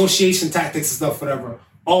negotiation tactics and stuff, whatever,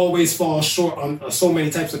 always fall short on so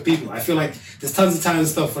many types of people. I feel like there's tons of times and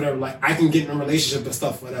stuff, whatever, like I can get in a relationship and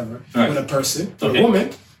stuff, whatever, with a person, with a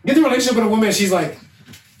woman. Get in a relationship with a woman and she's like,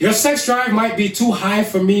 your sex drive might be too high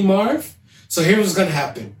for me, Marv. So here's what's going to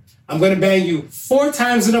happen. I'm going to bang you 4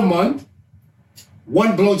 times in a month,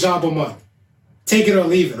 1 blowjob a month. Take it or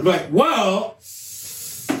leave it. I'm like, well,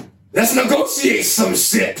 let's negotiate some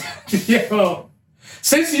shit. Yo,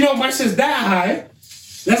 since you know my shit's that high,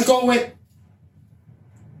 let's go with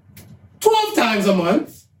 12 times a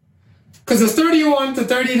month. Because it's 31 to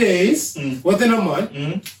 30 days within a month.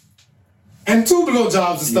 And and 2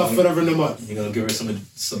 blowjobs and stuff, whatever in the month. You gonna give her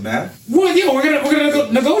some math? Well, yeah, we're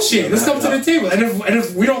gonna negotiate. Let's come to the table, and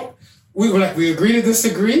if we don't. We agree to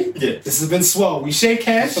disagree. Yeah. This has been swell. We shake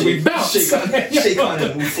hands and we bounce. Shake on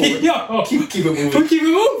and move forward. Yo, keep it moving. We keep it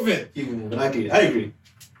moving. Keep it moving. I agree.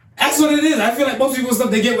 That's what it is. I feel like most people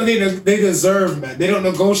stuff they get what they deserve, man. They don't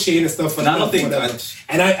negotiate and stuff. And I don't think I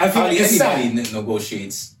feel like it's anybody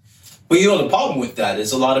negotiates. But you know the problem with that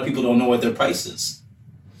is a lot of people don't know what their price is.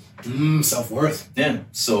 Self-worth. Yeah.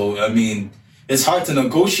 So I mean, it's hard to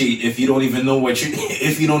negotiate if you don't even know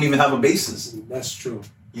if you don't even have a basis. That's true.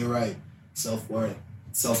 You're right. Self-worth.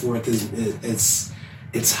 Self-worth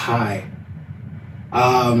it's high.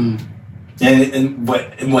 And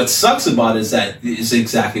what sucks about it is that it's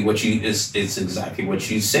exactly what you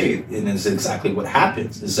say, and it's exactly what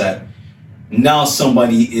happens is that now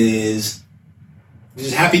somebody is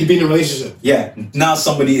just happy to be in a relationship. Yeah. Now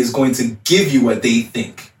somebody is going to give you what they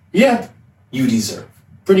think you deserve.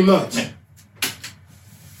 Pretty much. Yeah.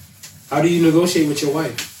 How do you negotiate with your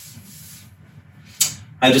wife?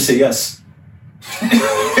 I just say yes.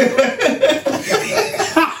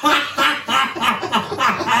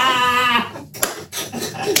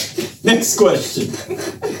 Next question.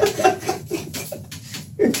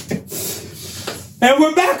 And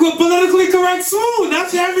we're back with politically correct smooth.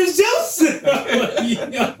 That's your average Joseph.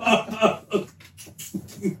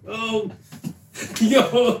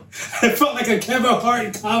 Yo, I felt like a Kevin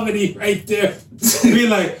Hart comedy right there. Be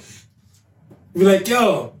like,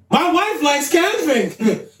 yo, my wife likes camping.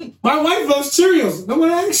 My wife loves Cheerios. No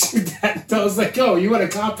one asked you that. I was like, yo, you want to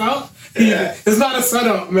cop out? Yeah. It's not a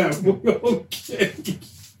setup, man. Okay.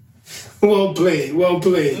 Well played.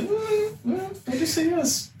 I just say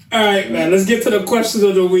yes. All right, man. Let's get to the question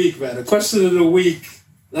of the week, man. The question of the week.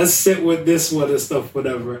 Let's sit with this one and stuff,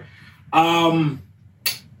 whatever.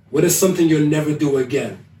 What is something you'll never do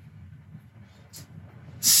again?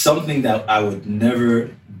 Something that I would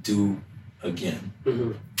never do again.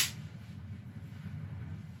 Mm-hmm.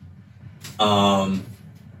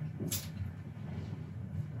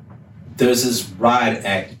 There's this ride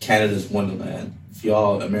at Canada's Wonderland. For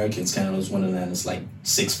y'all Americans, Canada's Wonderland is like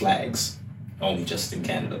Six Flags, only just in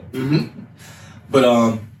Canada. Mm-hmm.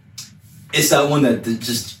 But it's that one that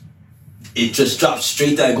just drops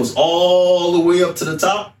straight down. It goes all the way up to the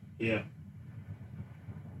top. Yeah.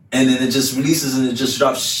 And then it just releases and it just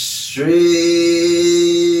drops straight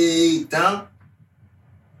down.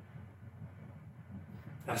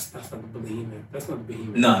 That's not the behemoth. That's not the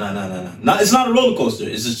behemoth. No. It's not a roller coaster.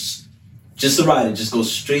 It's just a ride. It just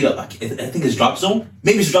goes straight up. I think it's Drop Zone.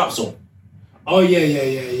 Maybe it's Drop Zone. Oh, yeah.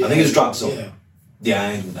 I think it's Drop Zone. Yeah. Yeah,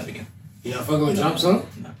 I ain't doing that again. You not fucking with Drop Zone?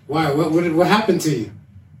 No. Why? What happened to you?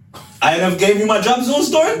 I never gave you my Drop Zone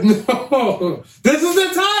story? No. This is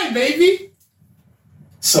the time, baby.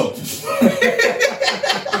 So.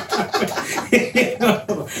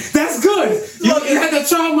 That's good. You had the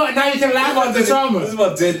trauma, now you can laugh at the trauma. This is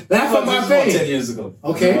about 10, laugh at my face. 10 years ago.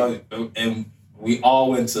 Okay. And we all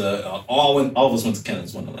went to, all of us went to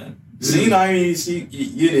Canada's Wonderland. So, you know, I mean,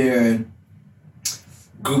 you're there, and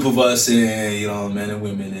group of us, and, you know, men and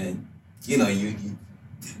women, and, you know,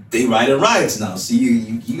 they ride the rides now. So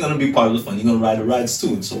you're going to be part of the fun. You're going to ride the rides too,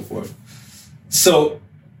 and so forth. So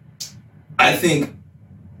I think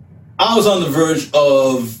I was on the verge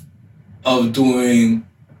of doing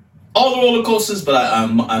all the roller coasters, but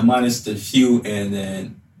I minus the few, and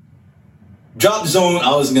then Drop Zone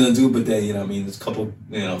I was gonna do, but then, you know what I mean, there's a couple,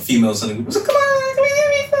 you know, females in the group was like, come on,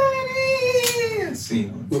 so, you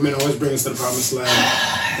know. Women always bring us to the promised land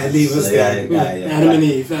and leave us there. Yeah. Adam and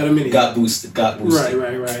Eve. Got boosted.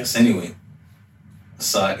 Right. So anyway,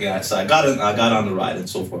 so I got on the ride and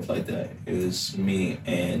so forth like that. It was me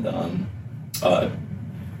and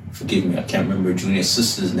forgive me, I can't remember Junior's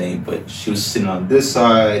sister's name, but she was sitting on this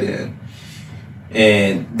side,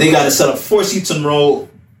 and they got it set up 4 seats in a row.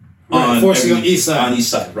 Right, 4 seats on each side. On each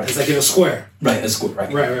side, right. It's like in a square. Right, a square,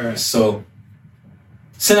 right. Right. So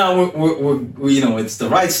now we're you know, it's the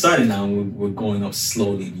ride started now. We're going up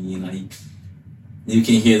slowly. You know, you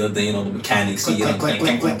can hear the you know, the mechanics. Click, and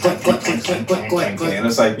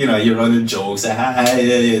it's like, you know, you're running jokes. Hi,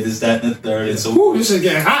 yeah, this, that, and the third, and so. Ooh, this is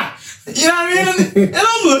getting hot. You know what I mean? And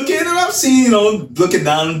I'm looking, and I'm seeing, you know, looking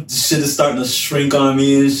down, shit is starting to shrink on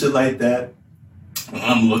me and shit like that.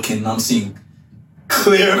 I'm looking, and I'm seeing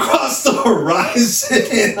clear across the horizon.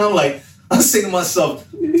 And I'm saying to myself,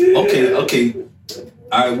 okay, all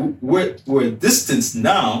right, we're at distance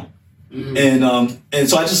now. Mm-hmm. And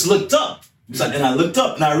so I just looked up. And I looked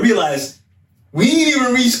up, and I realized we ain't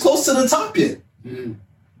even reached close to the top yet. Mm-hmm.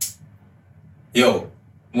 Yo,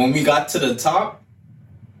 when we got to the top,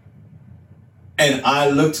 and I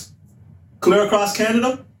looked clear across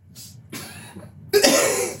Canada.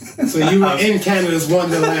 So you were in Canada's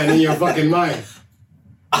wonderland in your fucking mind.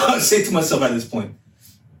 I would say to myself at this point,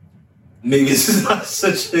 maybe this is not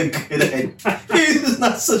such a good idea. Maybe this is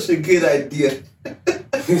not such a good idea.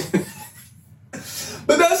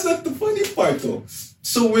 But that's not the funny part, though.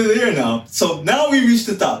 So we're there now. So now we reach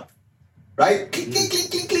the top, right? Clink, clink, clink,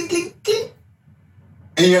 clink, clink, clink, clink.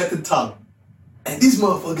 And you're at the top. And these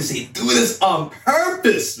motherfuckers, they do this on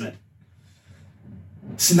purpose, man.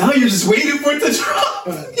 So now you're just waiting for it to drop.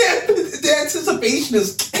 Yeah, the anticipation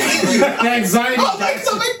is killing you. The anxiety. I'm like,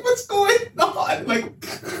 what's going on? Like,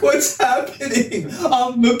 what's happening?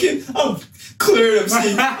 I'm looking, I'm clear, I'm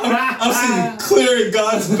seeing clear in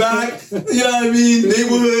God's back. You know what I mean?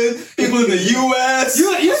 Neighborhood, people in the U.S.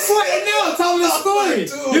 You're sweating now telling the story.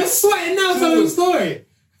 You're sweating now telling the story.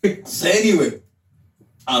 So anyway,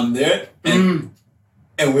 I'm there,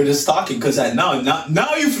 and we're just talking because now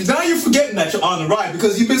you're forgetting that you're on the ride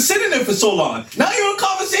because you've been sitting there for so long. Now you're in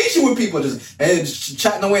conversation with people, just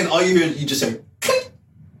chatting away, and all you hear, you just hear clink.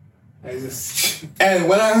 And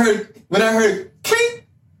when I heard clink,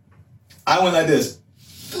 I went like this,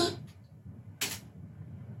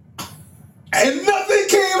 and nothing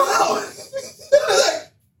came out.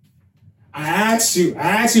 I asked you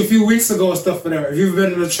a few weeks ago and stuff whatever. If you've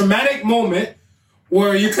been in a traumatic moment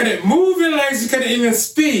where you couldn't move your legs, you couldn't even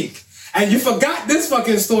speak, and you forgot this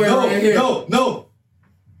fucking story right here. No.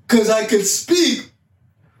 Because I could speak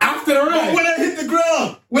after the ride. But when I hit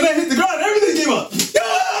the ground, everything came up.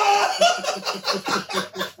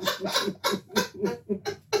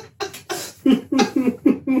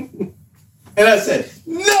 And I said,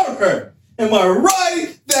 never am I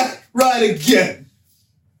ride that ride again.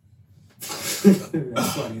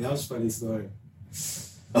 That's funny. That was a funny story.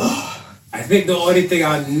 I think the only thing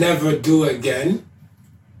I'll never do again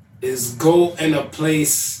is go in a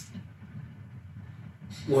place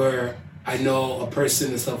where I know a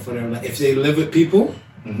person and stuff, whatever. Like if they live with people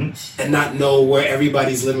and not know where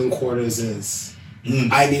everybody's living quarters is.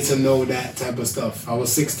 I need to know that type of stuff. I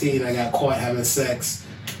was 16, I got caught having sex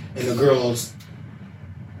in a girl's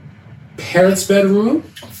parents' bedroom.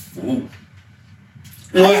 Ooh.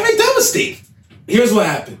 Why am I devastated? Here's what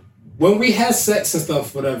happened. When we had sex and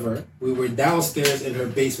stuff, whatever, we were downstairs in her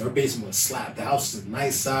basement. Her basement was slapped. The house was a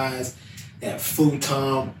nice size. They had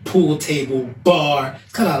futon, pool table, bar.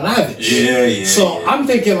 It's kind of lavish. Yeah. So I'm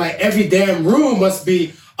thinking like every damn room must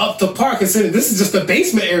be up to par considering this is just the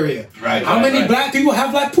basement area. Right. How many black people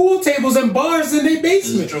have like pool tables and bars in their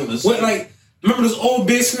basement? This is true. Like, remember those old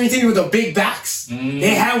big screen TV with the big backs?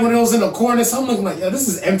 They had one of those in the corner. So I'm looking like, yo, this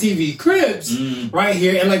is MTV Cribs right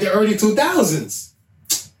here in like the early 2000s.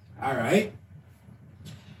 All right.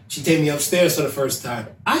 She take me upstairs for the first time.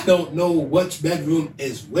 I don't know which bedroom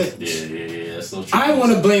is which. Yeah. That's so true. I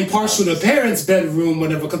want to blame partial the parents' bedroom,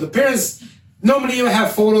 whatever, because the parents normally even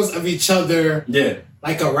have photos of each other. Yeah.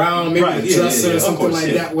 Like around, maybe a dresser or something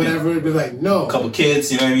like that, whatever. It'd be like, no. A couple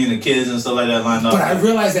kids, you know what I mean? The kids and stuff like that lined up. But I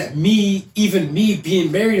realized that even me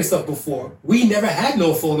being married and stuff before, we never had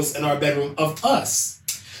no photos in our bedroom of us.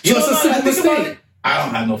 You So it's a simple mistake. I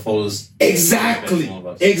don't have no photos. Exactly.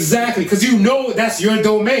 Because you know that's your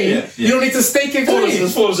domain. Yeah. You don't need to stake it claim.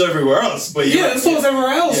 There's photos everywhere else. But there's photos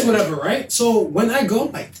everywhere else, whatever, right? So when I go,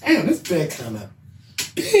 I'm like, damn, this bed kind of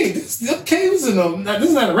big. This is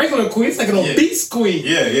not a regular queen. It's like an obese queen.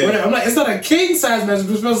 Yeah. Whatever. I'm like, it's not a king size measure,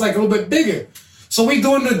 but it smells like a little bit bigger. So we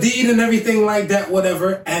doing the deed and everything like that,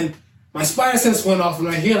 whatever. And my spider sense went off, and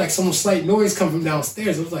I hear like some slight noise come from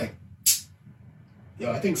downstairs. I was like,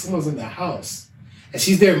 yo, I think someone's in the house. And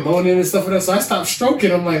she's there moaning and stuff like that. So I stopped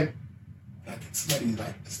stroking. I'm like, I think somebody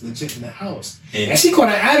like is legit in the house. Yeah. And she caught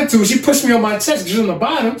an attitude. She pushed me on my chest. She's on the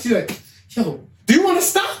bottom. She's like, yo, do you want to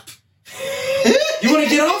stop? You want to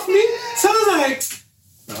get off me? So I was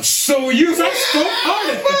like, I'll show you. So I stroke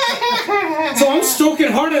harder. So I'm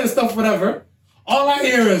stroking harder and stuff, whatever. All I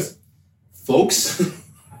hear is, folks,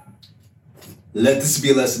 let this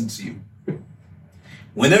be a lesson to you.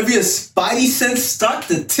 Whenever your spidey sense start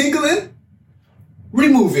to tingling,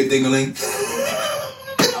 remove your dingling.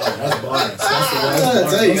 That's bars.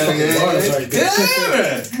 That's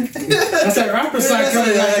that rapper side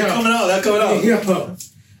coming out. That coming out. Yeah.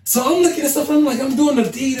 So I'm looking at stuff, and I'm like, I'm doing the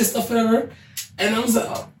deed and stuff, whatever. And I was like,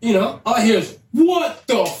 all I hear is, what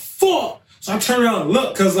the fuck? So I turn around and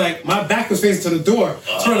look, because like my back was facing to the door.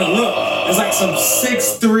 Turn and look. It's like some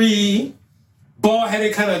 6'3",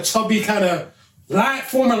 bald-headed, kind of chubby, kind of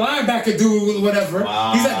former linebacker dude, whatever.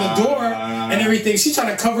 Wow. He's at the door and everything. She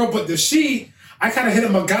trying to cover up with the sheet. I kind of hit a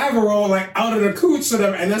MacGyver roll like out of the cooch,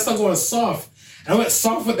 whatever, and that's not going soft. And I went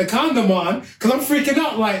soft with the condom on because I'm freaking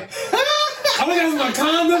out like, I look at my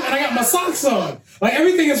condom and I got my socks on. Like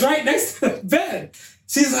everything is right next to the bed.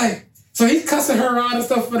 She's like, so he's cussing her around and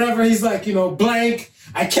stuff, whatever. He's like, blank.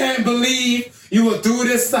 I can't believe you would do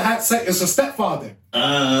this to have sex. It's a stepfather.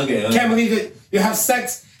 Okay. Can't believe it. You have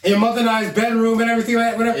sex in your mother and I's bedroom and everything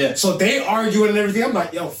like that, whatever. Yeah. So they arguing and everything. I'm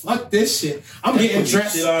like, yo, fuck this shit. I'm getting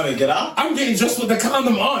dressed. Shit on and get out. I'm getting dressed with the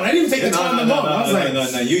condom on. I didn't even take the condom off. I was like,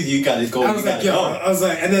 no. You got to go. I was like, yo. I was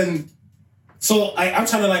like, and then, so I'm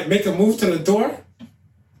trying to like make a move to the door.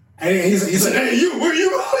 And he's like, hey, you, where you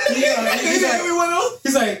going? Yeah,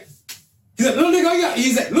 he's like, little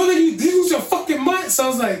nigga, little nigga, you lose your fucking mind. So I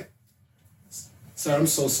was like, sir, I'm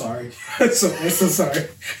so sorry. I'm so sorry.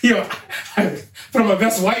 Put on my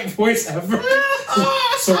best white voice ever.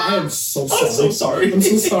 Sir, I am so sorry. I'm so sorry. I'm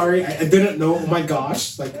so sorry. I didn't know. Oh my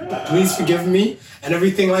gosh. Like, please forgive me and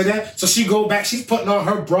everything like that. So she go back. She's putting on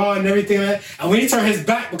her bra and everything like that. And when he turned his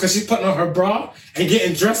back because she's putting on her bra and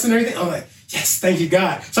getting dressed and everything, I'm like, yes, thank you,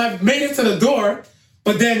 God. So I made it to the door,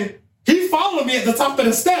 but then he followed me at the top of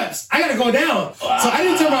the steps. I got to go down. So I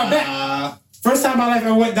didn't turn my back. First time in my life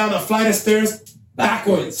I went down a flight of stairs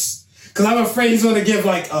backwards. Because I'm afraid he's going to give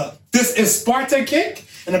like this is Sparta kick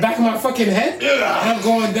in the back of my fucking head. And I'm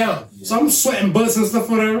going down. So I'm sweating bullets and stuff,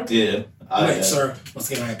 whatever. Yeah. I'm like, sir, once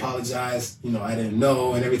again, I apologize. I didn't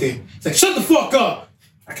know and everything. He's like, shut the fuck up.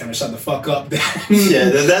 I kind of shut the fuck up. Yeah,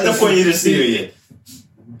 that's the point you just see it.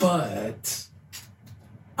 But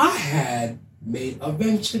I had made a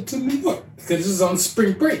venture to New York because this is on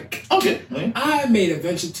spring break. Okay. I made a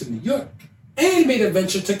venture to New York and made a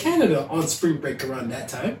venture to Canada on spring break around that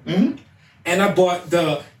time. Mm-hmm. And I bought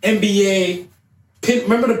the NBA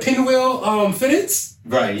remember the pinwheel fitteds?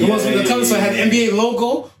 Right. The ones with the colors. So I had the NBA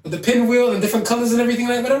logo with the pinwheel and different colors and everything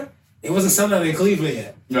like that. It wasn't selling out in Cleveland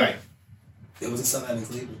yet. Right. It wasn't selling out in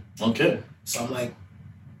Cleveland. Okay. So I'm like,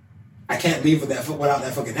 I can't leave without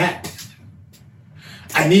that fucking hat.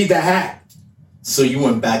 I need that hat. So you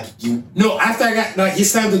went back. No, after I got he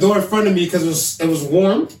slammed the door in front of me because it was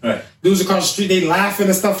warm. Right. Dudes across the street, they laughing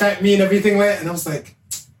and stuff at me and everything like that. And I was like,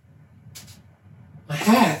 my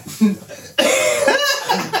hat.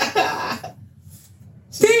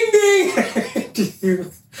 Ding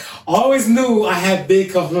ding. Always knew I had big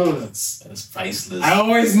cojones. That's priceless. I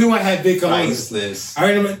always knew I had big cojones. Priceless. I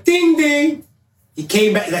heard him like, ding ding. He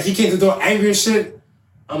came back, he came to the door angry as shit.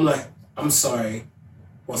 I'm like, I'm sorry.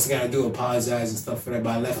 Once again, I do apologize and stuff for that,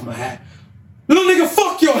 but I left my hat. Little nigga,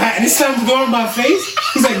 fuck your hat. And he slammed the door in my face.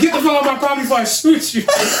 He's like, get the fuck out of my property before I shoot you.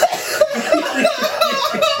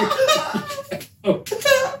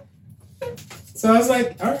 So I was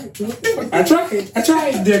like, all right. I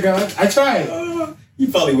tried, dear God. I tried. You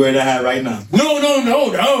probably wear that hat right now. No.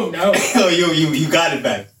 Oh, you got it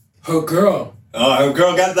back. Her girl. Oh, her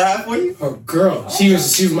girl got the hat for you? Her girl. She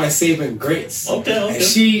was my saving grace. Okay. And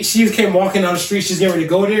she came walking down the street. She's getting ready to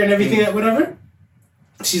go there and everything, whatever.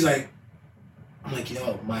 She's like, I'm like,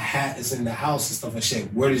 yo, my hat is in the house and stuff like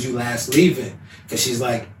shit. Where did you last leave it? Because she's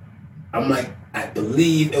like, I'm like, I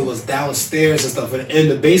believe it was downstairs and stuff in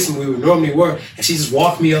the basement we normally were. And she just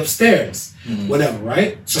walked me upstairs. Whatever,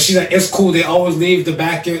 right? So she's like, it's cool. They always leave the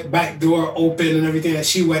back door open and everything that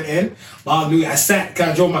she went in. Bob knew. I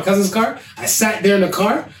drove my cousin's car. I sat there in the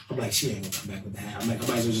car. I'm like, she ain't gonna come back with the hat. I'm like, I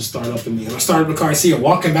might as well just start up in me. And I started the car. I see her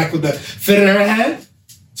walking back with the fit in her hand.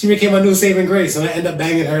 She became my new saving grace. And I end up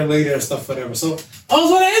banging her later and stuff, whatever. So all's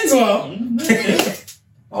well that ends well.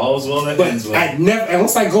 All's well that ends well. I never, and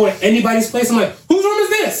once I go to anybody's place, I'm like, whose room is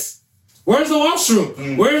this? Where's the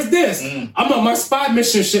washroom? Where's this? I'm on my spot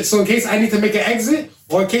mission shit, so in case I need to make an exit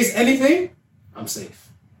or in case anything, I'm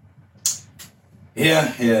safe.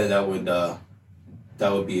 Yeah, that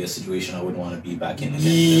would be a situation I wouldn't want to be back in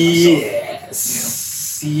again.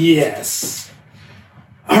 Yes.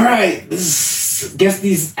 All right, guess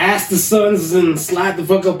these ask the sons and slide the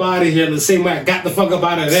fuck up out of here the same way I got the fuck up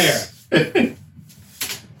out of there.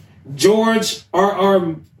 George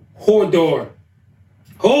R.R. Hodor.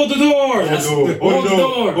 Hold the door.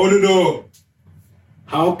 Hold the door.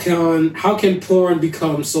 How can porn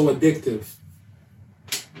become so addictive?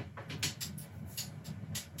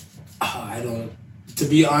 I don't. To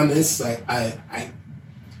be honest, like I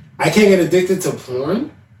can't get addicted to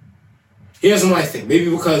porn. Here's my thing.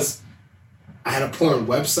 Maybe because I had a porn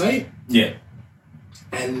website. Yeah.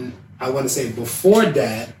 And I want to say before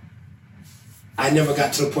that, I never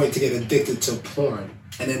got to the point to get addicted to porn.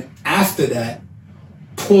 And then after that,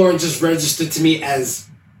 porn just registered to me as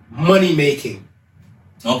money making.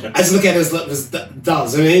 Okay. I just look at it as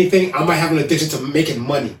dollars. If anything, I might have an addiction to making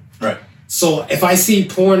money. Right. So if I see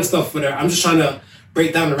porn and stuff, whatever, I'm just trying to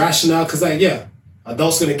break down the rationale because, like, yeah,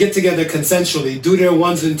 Adults gonna get together consensually, do their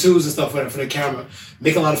ones and twos and stuff for the camera,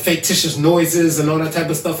 make a lot of fictitious noises and all that type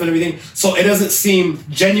of stuff and everything. So it doesn't seem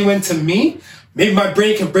genuine to me. Maybe my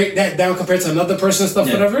brain can break that down compared to another person and stuff,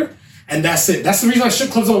 whatever. And that's it. That's the reason why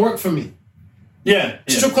strip clubs don't work for me. Yeah.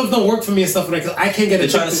 Strip clubs don't work for me and stuff like that. I can't get it.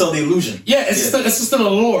 They're trying to sell the illusion. Yeah, it's just an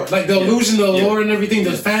allure. Like the illusion, the allure and everything,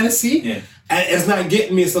 the fantasy. Yeah. And it's not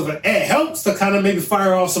getting me and stuff like that. It helps to kind of maybe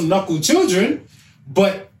fire off some knuckle children,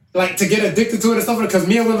 but like to get addicted to it and stuff like that. Because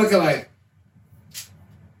me, I'm looking like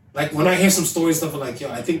when I hear some stories and stuff like, yo,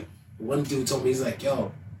 I think one dude told me, he's like,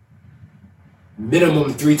 yo,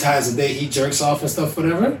 minimum 3 times a day he jerks off and stuff,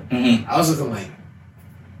 whatever. Mm-hmm. I was looking like,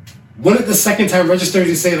 when did the second time register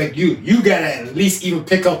to say like you gotta at least even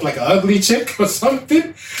pick up like an ugly chick or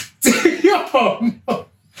something? Yo, no.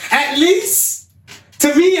 At least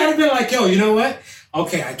to me, I'd been like, yo, you know what?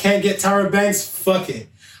 Okay, I can't get Tyra Banks. Fuck it,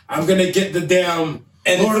 I'm gonna get the damn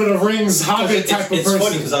Lord of the Rings Hobbit type of person. It's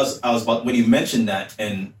funny because I was about when you mentioned that,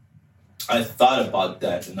 and I thought about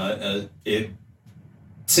that, and it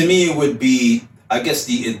to me it would be, I guess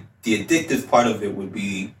the addictive part of it would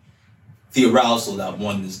be the arousal that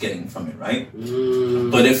one is getting from it, right?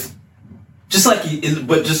 But just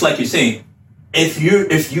like you're saying,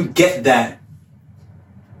 if you get that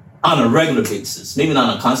on a regular basis, maybe not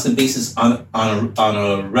on a constant basis, on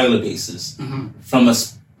a regular basis, from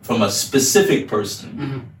a specific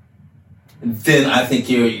person, then I think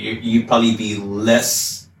you'd probably be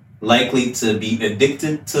less likely to be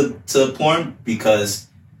addicted to porn because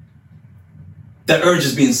the urge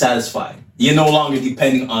is being satisfied. You're no longer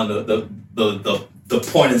depending on the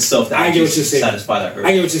porn itself that I get what you're saying. Satisfy that urge.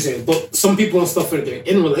 I get what you're saying. But some people and stuff, they're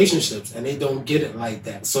in relationships and they don't get it like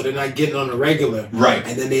that. So they're not getting on the regular. Right.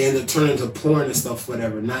 And then they end up turning to porn and stuff,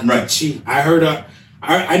 whatever. Not to cheat. I heard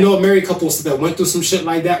I know a married couple that went through some shit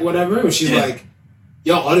like that, whatever. And she's like,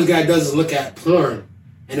 yo, all this guy does is look at porn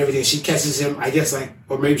and everything. She catches him, I guess, like,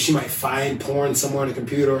 or maybe she might find porn somewhere on a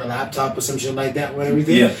computer or a laptop or some shit like that and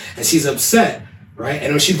everything. Yeah. And she's upset, right?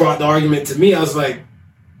 And when she brought the argument to me, I was like,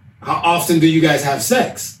 how often do you guys have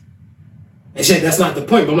sex? And shit, that's not the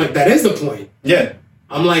point. But I'm like, that is the point. Yeah.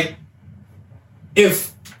 I'm like,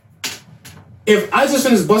 if I just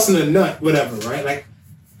finished busting a nut, whatever, right? Like,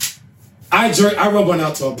 I rub one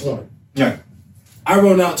out to a porn. Yeah. I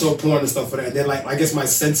run out to a porn and stuff like that. Then, like, I guess my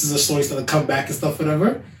senses are slowly starting to come back and stuff,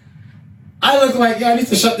 whatever. I look like, yo, I need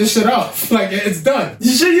to shut this shit off. Like, it's done.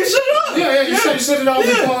 You shut it off? Yeah, you shut it off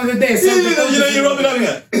and call it a day. You rub it out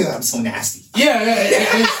here. I'm so nasty. Yeah.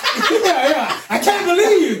 I can't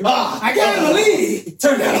believe. I can't believe.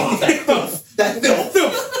 Turn that off. That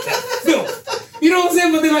filth. You know what I'm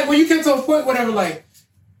saying? But then, like, when you get to a point, whatever, like,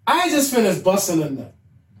 I just finished busting a nut,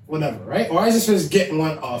 whatever, right? Or I just finished getting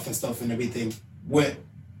one off and stuff and everything with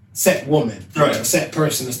set woman, right? Or set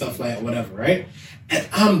person and stuff like that, whatever, right? And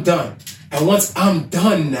I'm done. And once I'm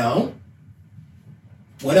done now,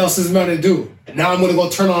 what else is there to do? And now I'm gonna go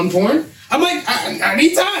turn on porn? I'm like, I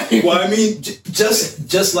need time. Well, I mean,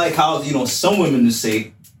 just like how, you know, some women just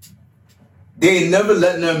say they ain't never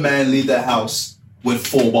letting their man leave the house with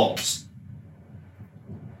 4 balls.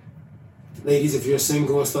 Ladies, if you're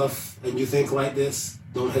single and stuff and you think like this,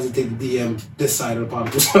 don't hesitate to DM this side of the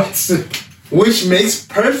podcast. Which makes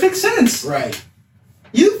perfect sense. Right.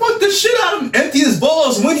 You fuck the shit out of him, empty his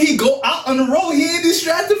balls. When he go out on the road, he ain't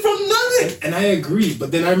distracted from nothing. And I agree,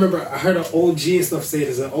 but then I remember I heard an OG and stuff say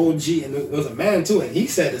there's an OG, and there was a man too, and he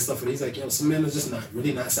said this stuff, and he's like, yo, some men are just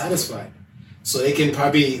not satisfied. So they can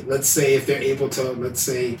probably, let's say, if they're able to, let's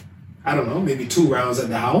say, I don't know, maybe 2 rounds at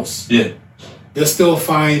the house. Yeah. They'll still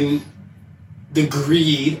find the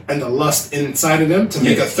greed and the lust inside of them to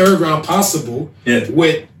make a 3rd round possible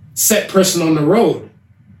with set person on the road.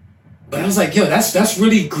 But I was like, yo, that's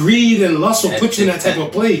really greed and lust will put you in that type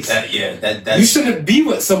of place. You shouldn't be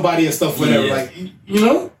with somebody and stuff, whatever. Like, you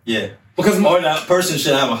know? Yeah. Because or that person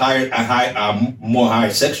should have a more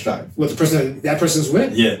higher sex drive. What that person's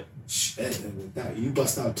with? Yeah. Shit, you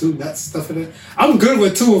bust out 2 nuts stuff in it. I'm good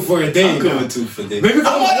with 2 for a day. I'm good with 2 for a day. Maybe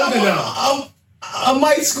I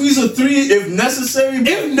might squeeze a 3 if necessary.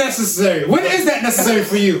 If necessary. When is that necessary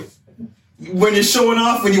for you? When you're showing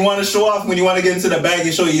off, when you want to show off, when you want to get into the bag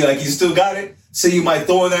and show you like you still got it, so you might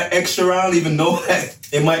throw in that extra round, even though that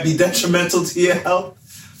it might be detrimental to your health.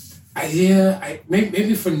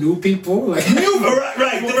 Maybe for new people, like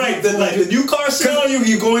right. The new car sale,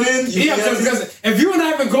 you going in. Because if you and I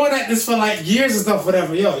have been going at this for like years and stuff,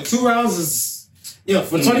 whatever, yo, 2 rounds is,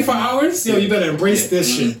 for 24 hours, you better embrace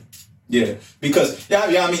this shit. Yeah, because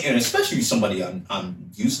I mean, and especially somebody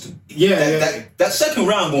I'm used to. That second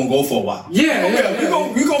round gonna go for a while.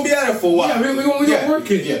 We're gonna be at it for a while. We're gonna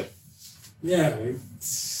work it. Yeah.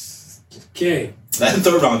 Okay. That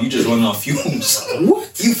third round, you just running off fumes.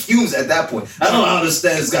 What? You fumes at that point. I don't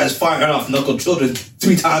understand this guy's firing off knuckle children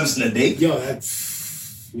 3 times in a day.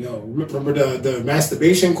 Yo, remember the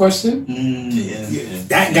masturbation question? Yeah.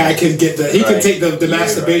 That guy can get can take the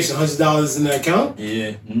masturbation, $100 in the account.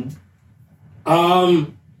 Yeah.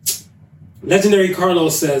 Legendary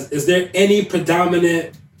Carlos says, is there any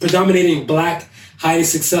predominating black, highly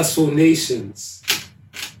successful nations?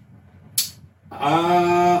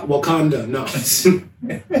 Wakanda, no.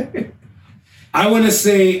 I want to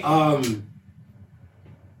say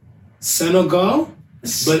Senegal,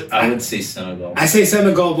 but I would say Senegal. I say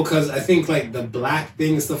Senegal because I think like the black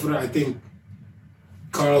thing and stuff like that. I think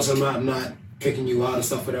Carlos, I'm not picking you out and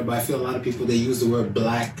stuff like that, but I feel a lot of people they use the word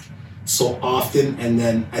black so often, and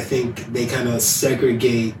then I think they kind of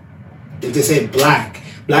segregate. If they say black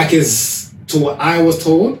is, to what I was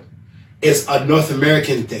told, is a North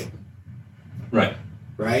American thing.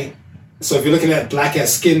 Right? So if you're looking at black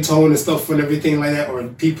as skin tone and stuff and everything like that, or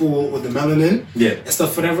people with the melanin and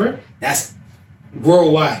stuff, whatever, that's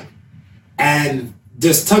worldwide. And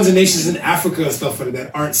there's tons of nations in Africa and stuff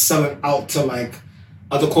that aren't selling out to like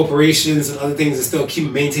other corporations and other things and still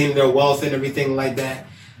keep maintaining their wealth and everything like that.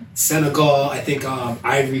 Senegal, I think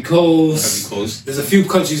Ivory Coast. There's a few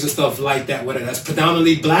countries and stuff like that where that's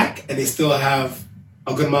predominantly black and they still have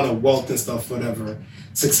a good amount of wealth and stuff, whatever.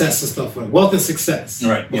 Success and stuff, wealth and success,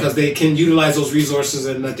 right? Because they can utilize those resources,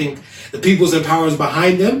 and I think the peoples and powers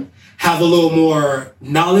behind them have a little more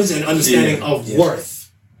knowledge and understanding of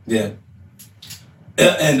worth. Yeah,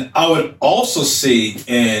 and I would also say,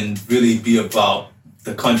 and really be about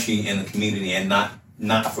the country and the community, and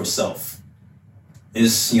not for self.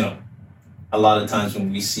 Is a lot of times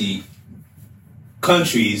when we see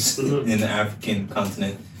countries in the African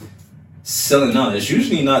continent selling out, it's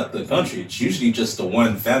usually not the country. It's usually just the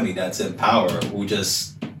one family that's in power who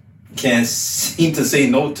just can't seem to say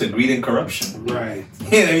no to greed and corruption. Right.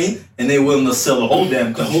 You know what I mean? And they're willing to sell the whole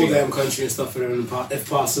damn country. The whole damn country and stuff, if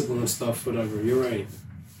possible and stuff, whatever. You're right.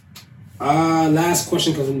 Last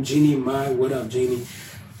question comes from Jeannie. What up, Jeannie?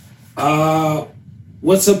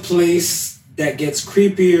 What's a place that gets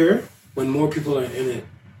creepier when more people are in it?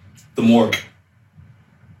 The morgue.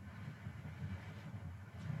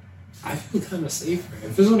 I feel kind of safer.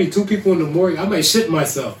 If there's only 2 people in the morgue, I might shit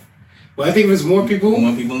myself. But I think if there's more people in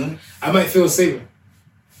it, I might feel safer.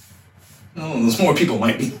 No, there's more people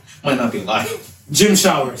might not be alive. Gym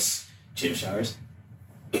showers.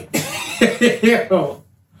 Yo.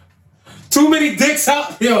 Too many dicks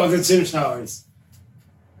out. Yo, the gym showers.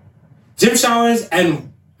 Gym showers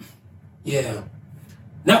and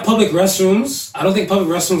not public restrooms. I don't think public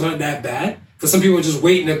restrooms aren't that bad. Because some people are just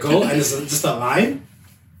waiting to go and it's just a line.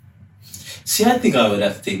 See, I think I would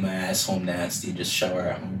have to take my ass home nasty, just shower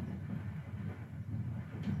at home.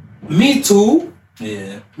 Me too.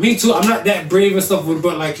 Yeah. Me too. I'm not that brave and stuff,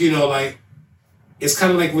 but like, it's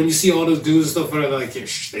kind of like when you see all those dudes and stuff, where they're like,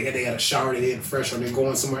 they got a shower, they get fresh, or they're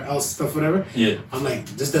going somewhere else and stuff, whatever. Yeah. I'm like,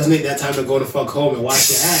 this doesn't make that time to go to fuck home and wash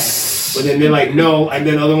your ass. But then they're like, no. And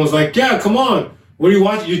then other one's like, yeah, come on. What are you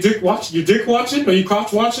watching? Your dick watching? Are you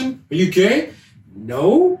crotch watching? Are you gay?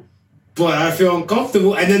 No. But I feel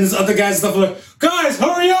uncomfortable. And then there's other guys and stuff like, guys,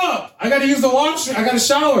 hurry up. I got to use the washroom. I got to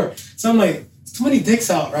shower. So I'm like, there's too many dicks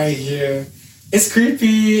out right here. It's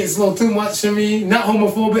creepy. It's a little too much for me. Not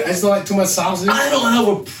homophobic. I just don't like too much sausage. I don't have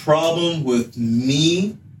a problem with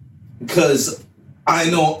me because I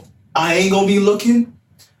know I ain't going to be looking.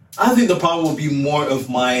 I think the problem will be more of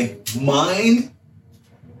my mind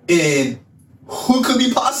and who could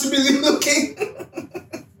be possibly looking.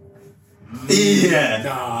 Yeah.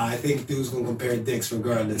 Nah, I think dudes gonna compare dicks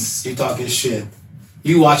regardless. You talking shit.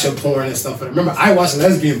 You watching porn and stuff. Remember, I watch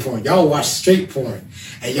lesbian porn. Y'all watch straight porn.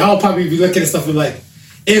 And y'all probably be looking at stuff and like,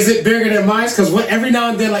 is it bigger than mine? Because every now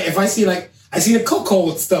and then, like, if I see the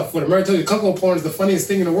cocoa stuff with America, the cocoa porn is the funniest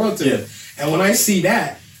thing in the world to me. And when I see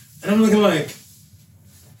that, and I'm looking like,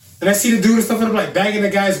 and I see the dude and stuff, and I'm like bagging the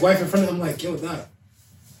guy's wife in front of him, I'm like, yo, Doc,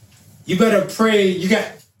 you better pray you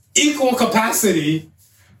got equal capacity.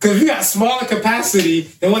 Because if you got smaller capacity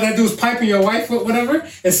than what that dude's piping your wife with, whatever,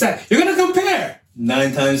 it's that you're gonna compare.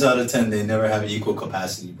 9 times out of 10, they never have equal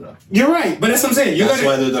capacity, bro. You're right, but that's what I'm saying. That's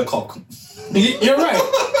why they're the cock. You're right,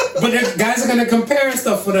 but the guys are gonna compare and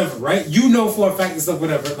stuff, whatever, right? You know for a fact and stuff,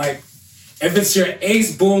 whatever. Like, if it's your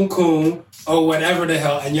ace boom coon or whatever the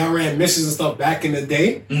hell, and y'all ran missions and stuff back in the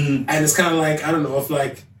day, and it's kind of like, I don't know, if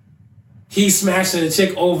like he's smashing a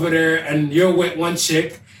chick over there and you're with one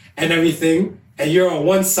chick and everything. And you're on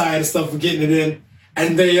one side and stuff for getting it in,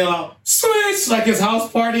 and they switch like his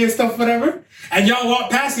house party and stuff, whatever. And y'all walk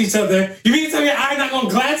past each other. You mean to tell me I'm not gonna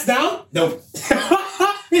glance down? Nope.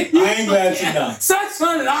 I ain't glancing down. Such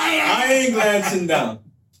fun. I ain't glancing down.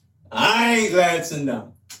 I ain't glancing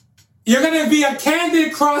down. You're gonna be a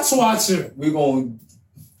candid cross watcher. We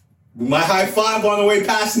might high five on the way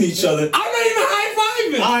passing each other. I'm not even high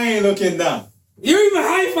fiving. I ain't looking down. You're even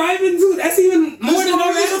high fiving, dude. That's even more than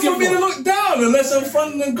I'm for me to look down unless I'm in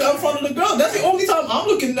front of the girl. That's the only time I'm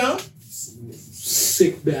looking down.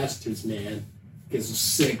 Sick bastards, man. You guys are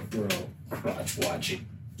sick, bro. Crotch watching.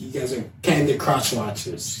 You guys are candid crotch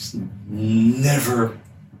watchers. Never.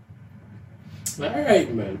 All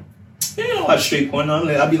right, man. You know, I straight point on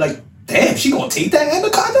it. I'd be like, damn, she gonna take that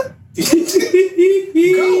anaconda?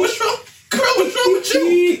 Girl, what's wrong? Girl, what's wrong with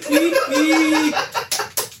you?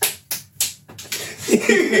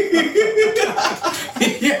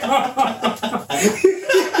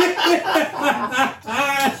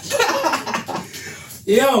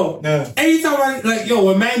 Yo, anytime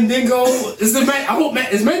when Mandingo is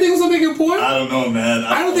Mandingo still making porn? I don't know, man.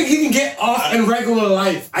 I don't think he can get off in regular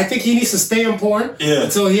life. I think he needs to stay in porn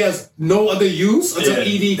until he has no other use, until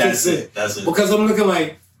ED kicks in. That's it. Because I'm looking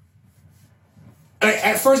like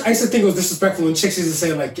at first I used to think it was disrespectful when chicks used to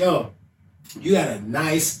say like, yo, you got a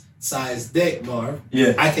nice sized dick, Marv.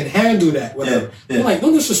 Yeah. I can handle that. Whatever. Yeah. I'm like,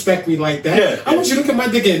 don't disrespect me like that. Yeah. I want you to look at my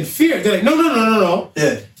dick in fear. They're like, no.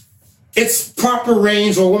 Yeah. It's proper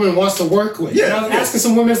range where a woman wants to work with. Yeah. And I was asking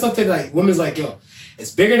some women something like, women's like, yo,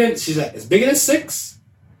 it's bigger than 6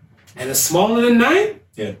 and it's smaller than 9.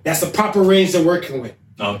 Yeah. That's the proper range they're working with.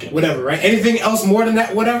 Okay. Whatever, right? Anything else more than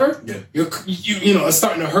that, whatever. Yeah. You know, it's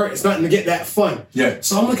starting to hurt. It's starting to get that fun. Yeah.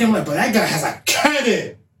 So I'm looking like, but that guy has a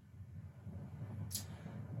cannon.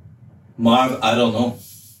 Marv, I don't know.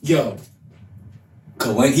 Yo.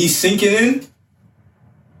 Cause when he's sinking in,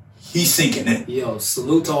 he's sinking in. Yo,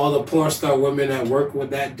 salute to all the porn star women that work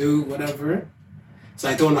with that dude, whatever. It's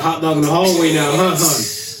like throwing a hot dog in the hallway now, huh, honey?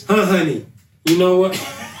 Huh, honey? You know what?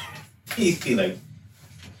 He like,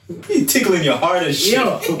 he tickling your heart and shit.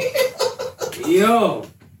 Yo,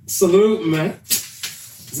 salute, man.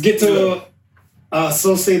 Let's get to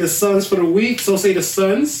So Say the Suns for the week. So Say the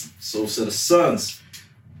Suns. So say the Suns.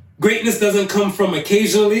 Greatness doesn't come from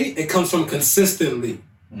occasionally, it comes from consistently.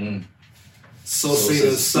 So say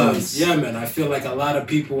the Suns. Yeah, man, I feel like a lot of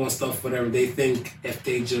people and stuff, whatever, they think if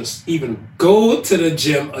they just even go to the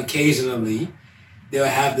gym occasionally, they'll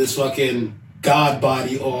have this fucking God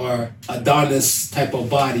body or Adonis type of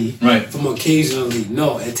body from occasionally.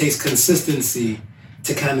 No, it takes consistency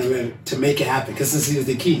to kind of to make it happen. Consistency is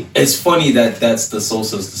the key. It's funny that's the So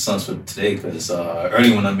Says the Suns for today, because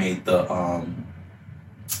early when I made the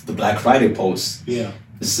Black Friday post,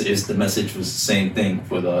 is the message was the same thing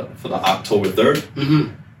for the October 3rd. Mm-hmm.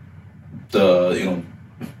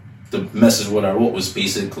 The message what I wrote was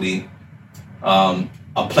basically a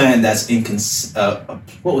plan that's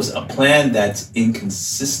a plan that's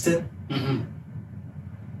inconsistent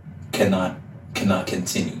cannot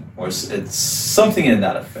continue, or it's something in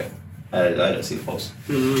that effect. I didn't see the post,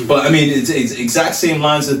 but I mean it's exact same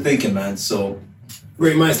lines of thinking, man. So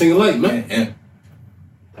great minds think alike, man. Yeah.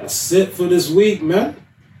 That's it for this week, man.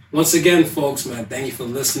 Once again, folks, man, thank you for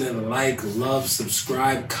listening. Like, love,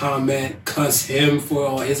 subscribe, comment, cuss him for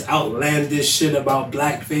all his outlandish shit about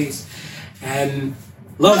blackface, and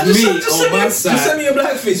love me on my side. Just send me a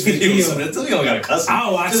blackface video. You don't gotta cuss me.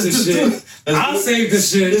 I'll watch this shit. I'll save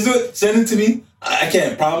this shit. Just do it. Send it to me. I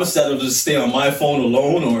can't promise that it'll just stay on my phone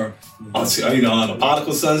alone or on the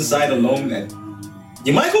Particle Sun site alone. That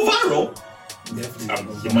you might go viral.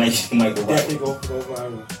 Definitely. You might go viral. Definitely go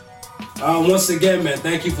viral. Once again, man,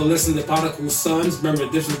 thank you for listening to Particle Sons. Remember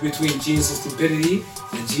the difference between genius and stupidity.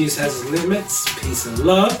 And genius has its limits. Peace and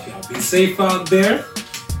love. Y'all be safe out there.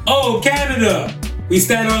 Oh, Canada! We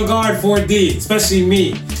stand on guard 4D, especially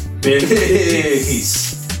me.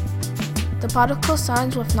 Peace. The Particle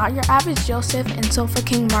Sons with Not Your Average Joseph and Sofa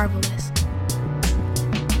King Marvelous.